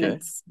 15 Okay.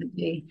 minutes a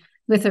day,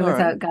 with or All right.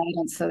 without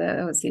guidance. So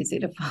that was easy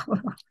to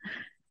follow.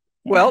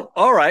 Yeah. Well,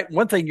 all right.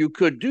 One thing you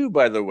could do,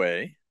 by the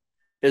way,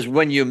 is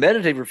when you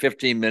meditate for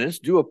 15 minutes,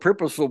 do a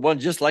purposeful one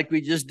just like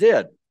we just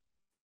did.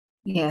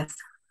 Yes.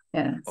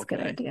 Yeah, it's a good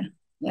Okay. idea.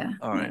 Yeah.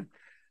 All Yeah. right.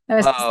 I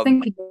was Um,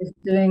 thinking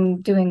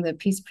of doing the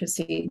peace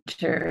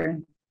procedure,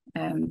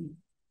 um,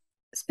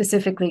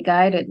 specifically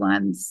guided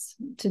ones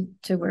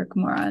to work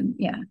more on.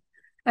 Yeah.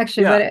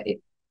 Actually, yeah.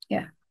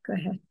 yeah, go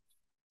ahead.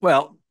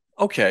 Well,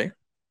 okay.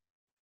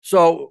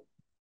 So,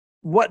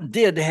 what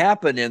did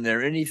happen in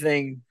there?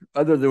 Anything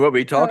other than what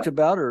we talked Oh,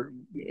 about, or?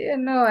 yeah,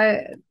 no,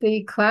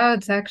 the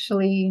clouds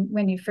actually,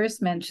 when you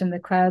first mentioned the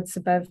clouds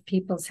above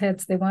people's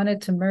heads, they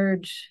wanted to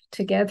merge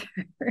together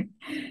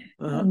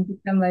Uh-huh. and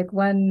become like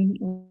one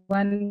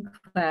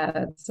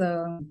cloud.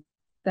 So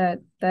that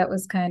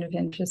was kind of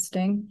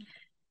interesting.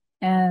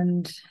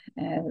 And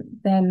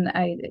then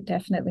I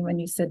definitely, when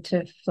you said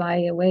to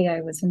fly away,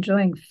 I was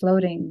enjoying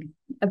floating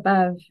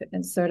above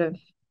and sort of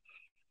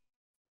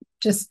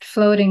just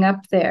floating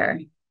up there.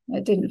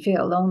 It didn't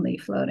feel lonely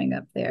floating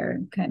up there,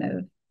 kind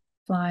of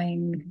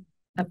flying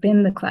up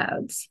in the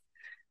clouds.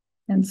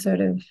 And sort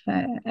of,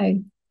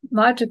 I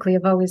logically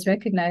have always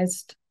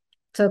recognized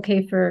it's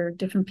okay for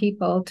different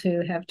people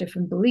to have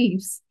different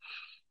beliefs,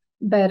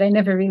 but I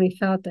never really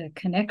felt a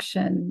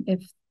connection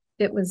if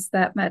it was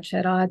that much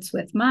at odds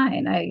with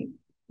mine. I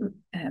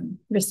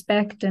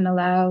respect and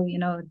allow,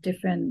 a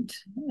different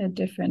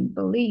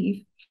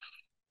belief,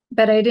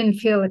 but I didn't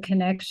feel a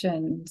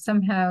connection.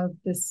 Somehow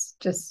this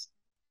just,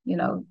 you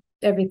know,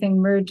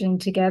 everything merging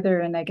together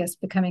and I guess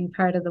becoming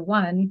part of the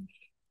one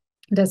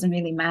doesn't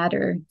really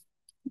matter,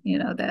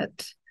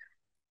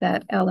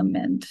 that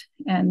element.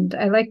 And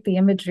I like the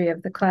imagery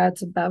of the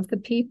clouds above the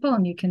people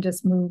and you can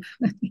just move,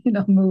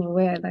 move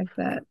away. I like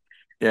that.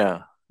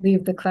 Yeah.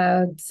 Leave the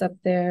clouds up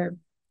there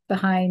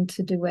behind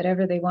to do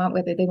whatever they want,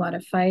 whether they want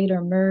to fight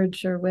or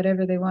merge or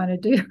whatever they want to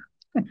do.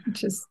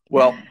 Just,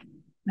 Well,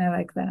 I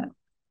like that.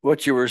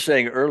 what you were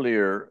saying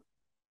earlier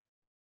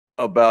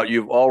about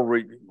you've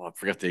already, well, I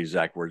forget the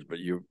exact words, but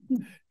you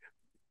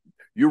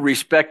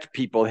respect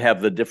people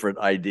have the different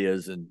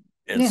ideas and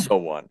Yeah.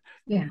 so on.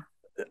 Yeah.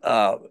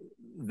 Uh,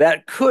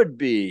 that could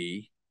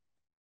be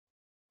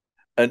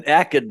an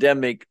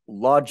academic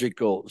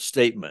logical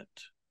statement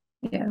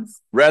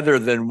Yes. rather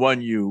than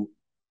one you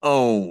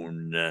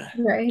own.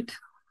 Right. Yes.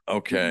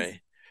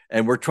 Okay.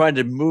 And we're trying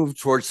to move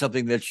towards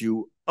something that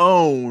you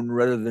own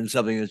rather than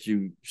something that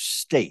you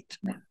state.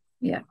 Yeah.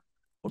 Yeah.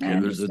 I Okay.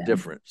 There's a understand.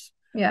 difference.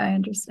 Yeah, I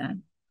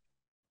understand.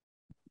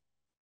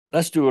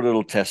 Let's do a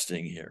little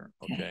testing here.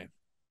 Okay. Okay.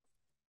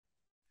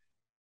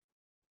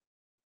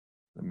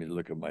 Let me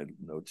look at my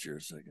notes here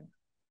a second.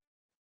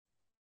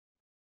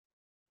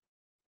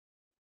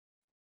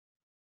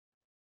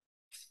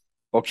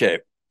 Okay.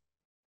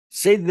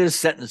 Say this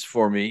sentence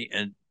for me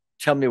and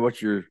tell me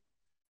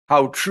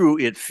how true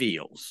it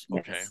feels.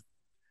 Okay. Yes.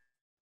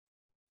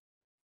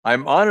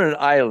 I'm on an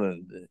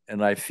island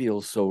and I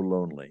feel so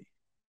lonely.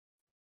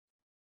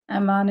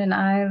 I'm on an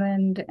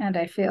island and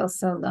I feel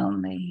so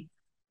lonely.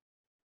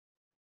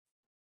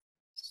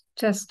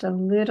 Just a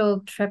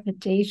little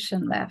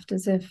trepidation left,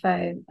 as if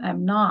I'm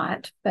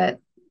not, but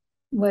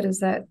what is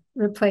that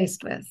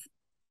replaced with?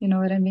 You know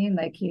what I mean?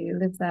 Like you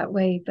live that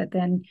way, but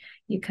then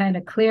you kind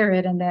of clear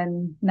it, and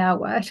then now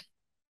what?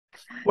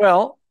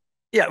 Well,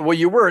 yeah, well,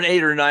 you were an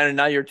 8 or 9, and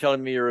now you're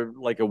telling me you're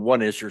like a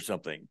one-ish or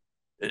something.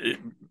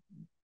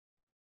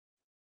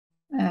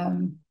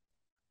 Um,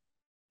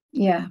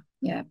 yeah,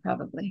 yeah,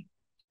 probably.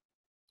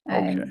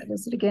 Okay. What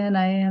is it again?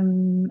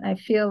 I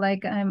feel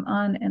like I'm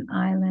on an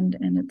island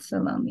and it's so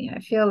lonely. I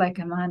feel like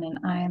I'm on an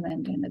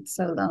island and it's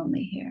so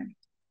lonely here.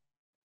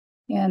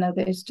 Yeah, no,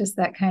 there's just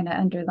that kind of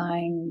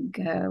underlying,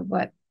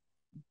 what,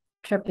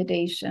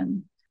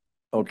 trepidation,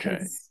 Okay.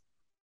 because,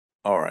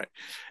 All right.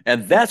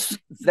 And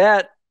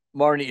that,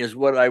 Marnie, is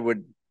what I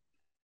would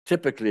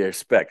typically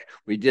expect.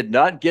 We did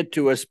not get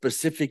to a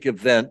specific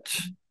event,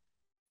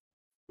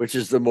 which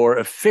is the more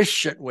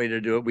efficient way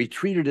to do it. We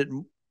treated it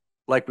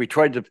like we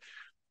tried to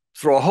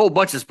throw a whole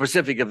bunch of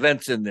specific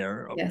events in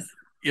there, yes,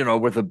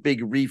 with a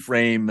big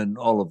reframe and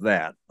all of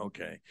that.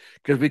 Okay.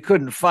 Because we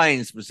couldn't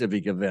find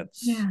specific events.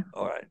 yeah,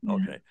 All right. yeah,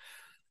 Okay.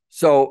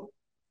 So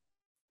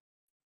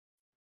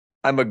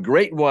I'm a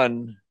great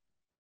one,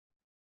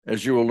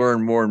 as you will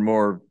learn more and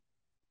more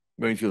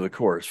going through the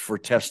course, for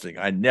testing.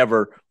 I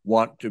never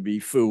want to be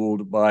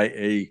fooled by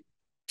a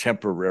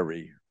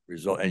temporary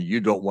result, and you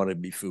don't want to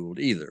be fooled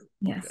either.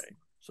 yes, Okay.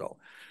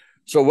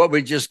 So what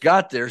we just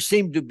got there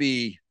seemed to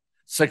be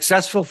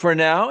successful for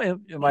now.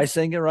 Am I yes,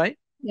 saying it right?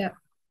 yeah,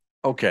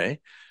 Okay.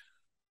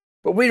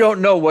 But we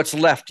don't know what's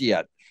left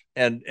yet.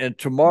 And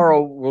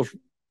tomorrow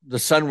the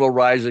sun will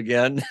rise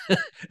again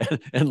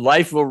and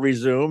life will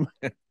resume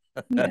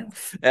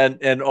yes,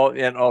 and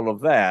all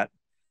of that.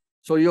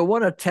 So you'll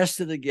want to test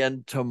it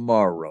again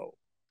tomorrow.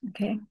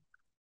 okay,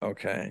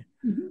 Okay.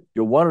 mhm,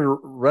 You'll want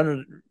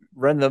to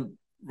run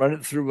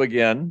it through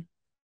again,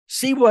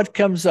 see what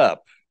comes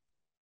up.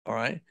 All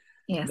right.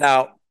 yes,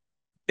 Now,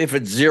 if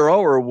it's 0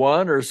 or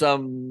 1 or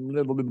some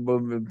little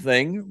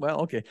thing,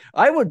 well, okay.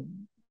 I would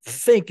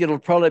think it'll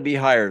probably be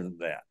higher than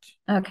that.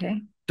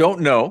 okay,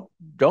 Don't know.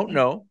 Don't yeah,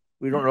 know.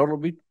 We don't yeah, know. It'll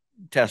be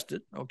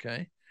tested.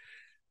 Okay.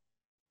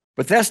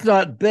 But that's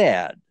not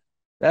bad.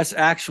 That's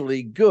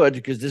actually good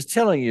because it's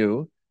telling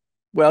you,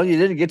 well, you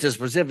didn't get to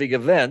specific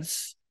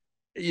events.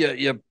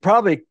 You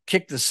probably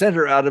kicked the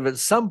center out of it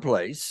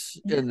someplace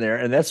yeah, in there,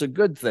 and that's a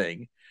good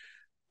thing.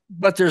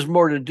 But there's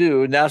more to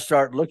do. Now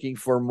start looking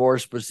for more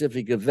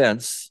specific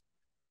events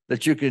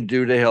that you can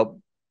do to help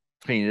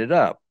clean it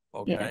up.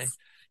 Okay. yes,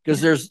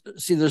 Because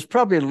yeah, there's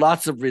probably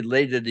lots of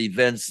related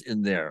events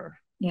in there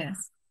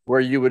yes, where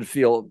you would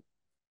feel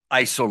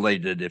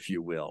isolated, if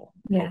you will,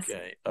 yes,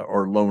 okay,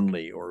 or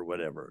lonely or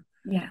whatever.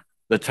 yeah,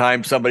 The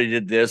time somebody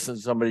did this and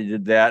somebody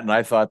did that, and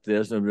I thought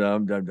this, and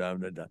dum, dum, dum,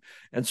 dum, dum.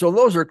 And so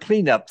those are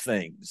cleanup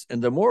things.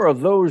 And the more of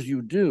those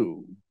you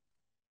do,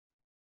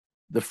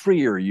 the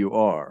freer you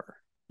are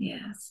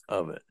yes,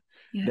 of it.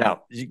 yeah,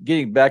 Now,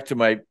 getting back to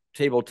my the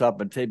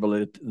tabletop and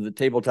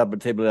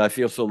table, I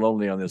feel so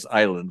lonely on this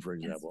island, for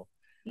yes, example.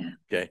 yeah,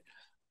 Okay.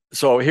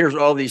 So here's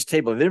all these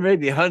tables. There may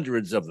be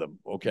hundreds of them.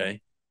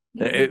 Okay.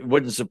 yeah, It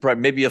wouldn't surprise,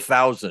 maybe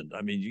 1,000.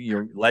 I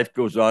mean, life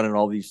goes on and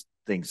all these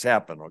things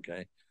happen.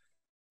 Okay.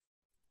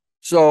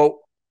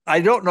 So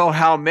I don't know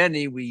how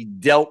many we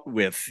dealt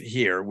with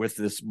here with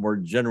this more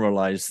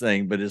generalized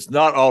thing, but it's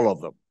not all of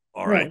them.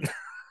 All right. right,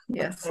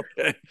 yes,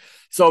 Okay.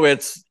 So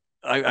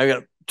I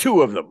got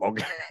two of them.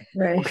 Okay.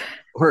 right.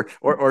 Okay.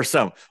 Or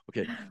some.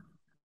 Okay.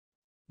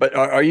 But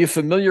are you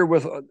familiar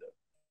with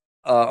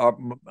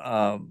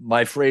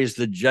my phrase,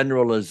 the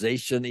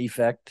generalization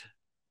effect?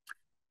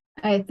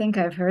 I think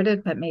I've heard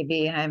it, but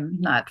maybe I'm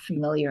not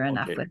familiar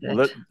enough Okay. with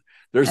Well, it.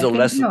 there's I a think,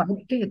 lesson. no,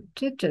 I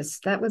did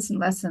just, that was in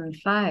lesson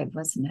 5,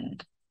 wasn't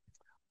it?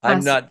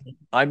 I'm not. Possibly.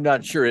 I'm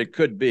not sure. It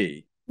could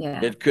be.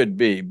 Yeah. It could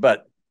be.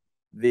 But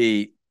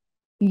the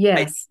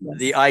Yes,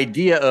 the yes,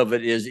 idea of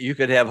it is you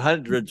could have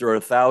hundreds or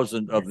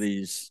 1,000 of yes.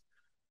 these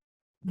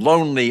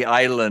lonely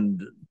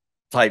island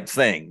type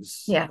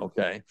things. Yeah,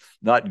 Okay.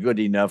 Not good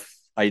enough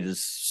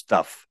itis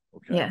stuff.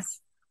 Okay.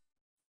 yes,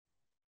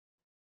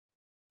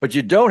 But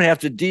you don't have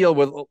to deal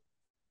with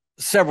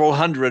several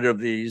hundred of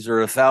these or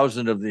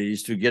 1,000 of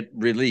these to get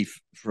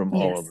relief from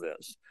all of yes,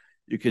 this.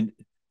 You can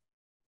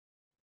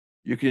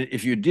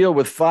if you deal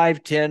with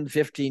 5, 10,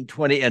 15,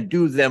 20, and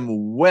do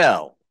them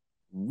well,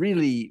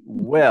 really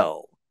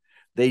well,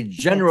 they yes.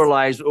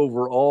 generalize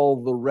over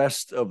all the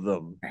rest of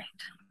them Right,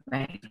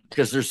 right.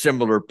 because they're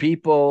similar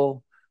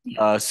people,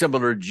 Yeah,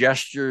 similar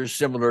gestures,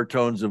 similar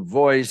tones of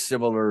voice,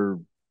 similar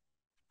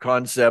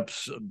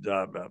concepts.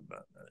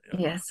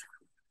 yes,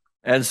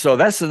 And so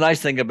that's the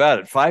nice thing about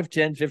it. 5,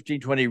 10,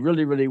 15, 20,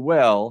 really, really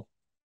well.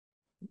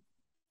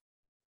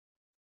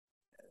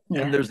 And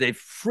yeah, there's a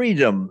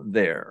freedom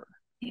there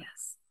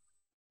yes,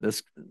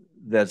 that's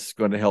that's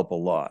going to help a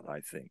lot, I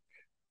think.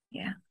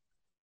 yeah.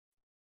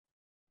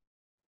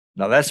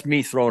 Now that's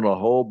me throwing a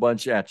whole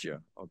bunch at you.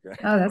 Okay.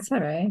 Oh, that's all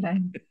right. I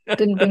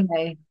didn't bring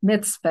my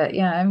mitts, but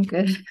yeah, I'm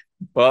good.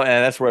 Well,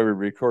 and that's why we're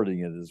recording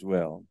it as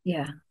well.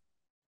 Yeah.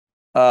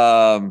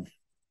 Um,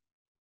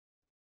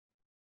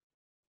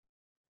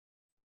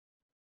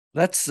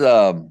 let's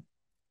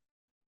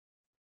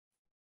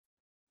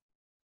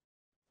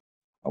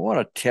I want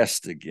to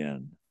test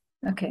again.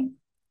 Okay.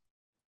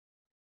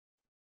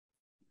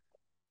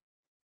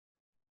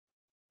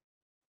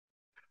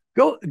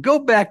 Go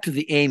back to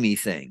the Amy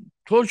thing.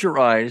 Close your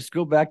eyes,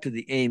 go back to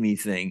the Amy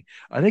thing.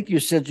 I think you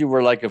said you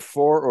were like a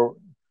four or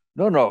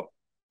no,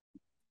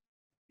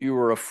 you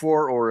were a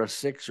four or a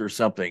six or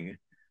something.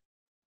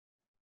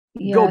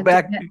 Go Yeah.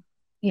 back,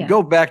 Yeah.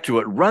 go back to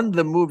it. Run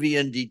the movie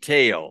in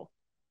detail.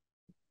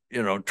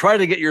 Try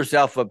to get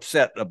yourself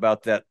upset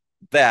about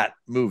that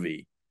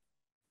movie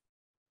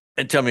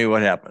and tell me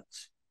what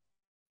happens.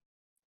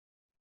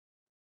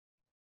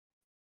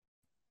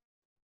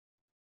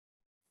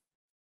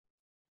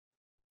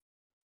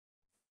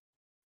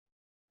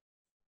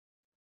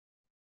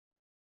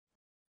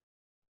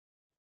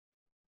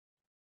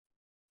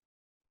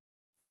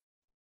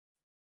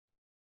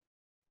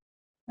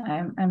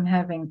 I'm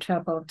having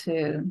trouble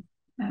too.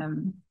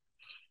 Um,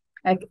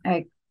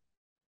 I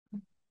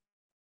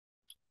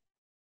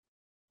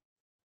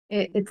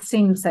it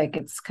seems like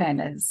it's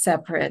kind of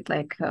separate,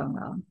 like, oh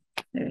well,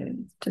 they're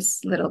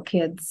just little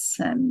kids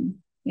and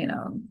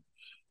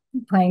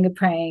playing a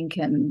prank,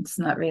 and it's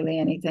not really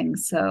anything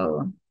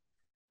so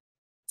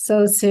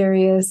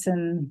serious,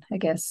 and I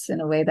guess in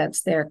a way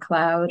that's their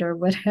cloud or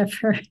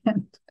whatever.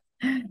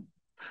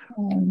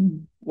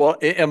 Well,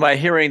 am I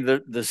hearing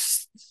the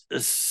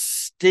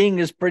sting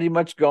is pretty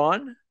much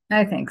gone?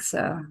 I think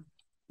so,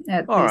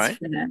 at All least right.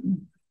 for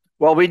them.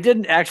 Well, we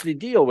didn't actually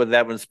deal with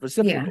that one Yeah,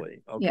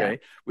 specifically. yeah, Okay.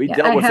 We yeah.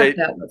 dealt I with have it.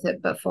 dealt with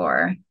it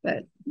before,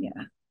 but yeah.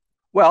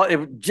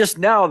 Well, just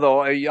now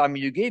though, I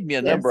mean, you gave me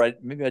a number. Yes,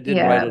 Maybe I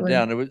didn't write yeah, it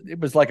down. It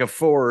was like a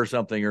four or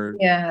something, or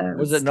yeah, it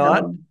was was it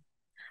not? still,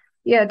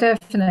 yeah,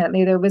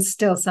 definitely. There was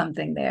still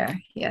something there.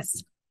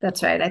 Yes,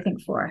 that's right. I Okay.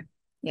 think four.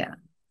 Yeah.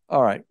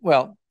 All right.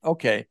 Well,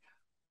 okay.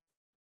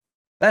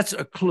 That's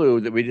a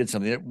clue that we did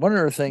something. One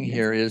other thing Yes.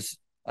 here is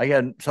I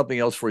got something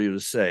else for you to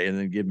say, and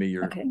then give me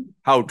your Okay.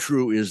 how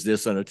true is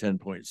this on a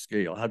 10-point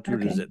scale? How true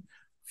does Okay. it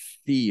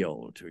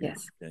feel to you?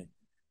 Yes. Okay.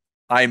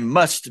 I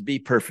must be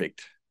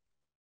perfect.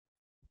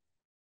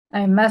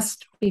 I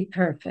must be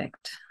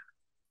perfect.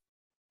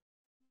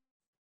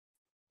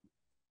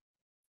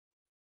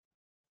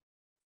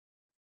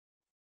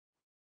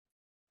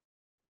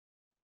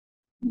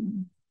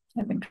 Hmm.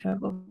 Having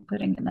trouble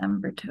putting a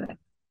number to it.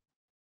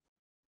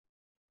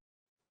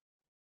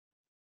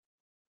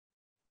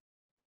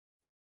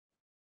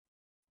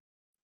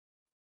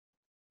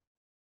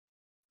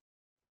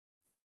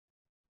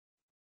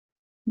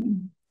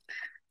 Hmm.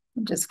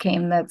 It just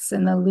came that's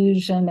an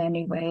illusion,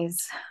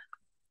 anyways.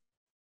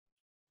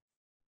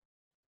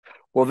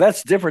 Well,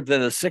 that's different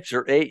than a 6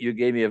 or 8 you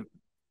gave me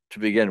to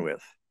begin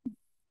with.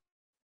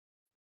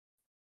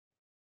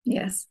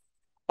 Yes.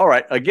 All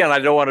right. Again, I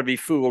don't want to be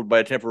fooled by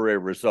a temporary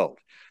result,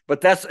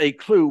 but that's a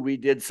clue. We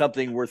did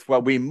something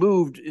worthwhile. We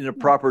moved in a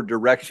proper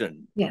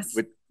direction Yes.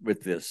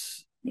 with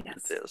this. With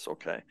Yes. this,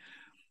 okay.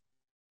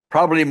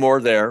 Probably more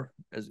there,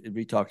 as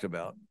we talked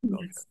about.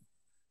 Okay. Yes.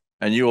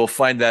 And you will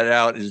find that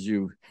out as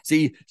you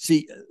see.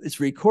 It's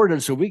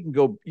recorded, so we can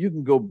go. You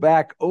can go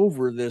back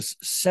over this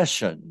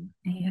session,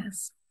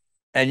 Yes.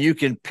 and you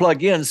can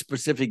plug in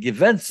specific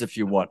events if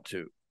you want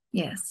to.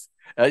 Yes.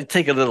 It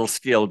take a little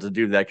skill to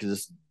do that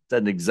because it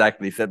doesn't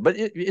exactly fit, but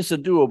it's a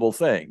doable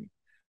thing.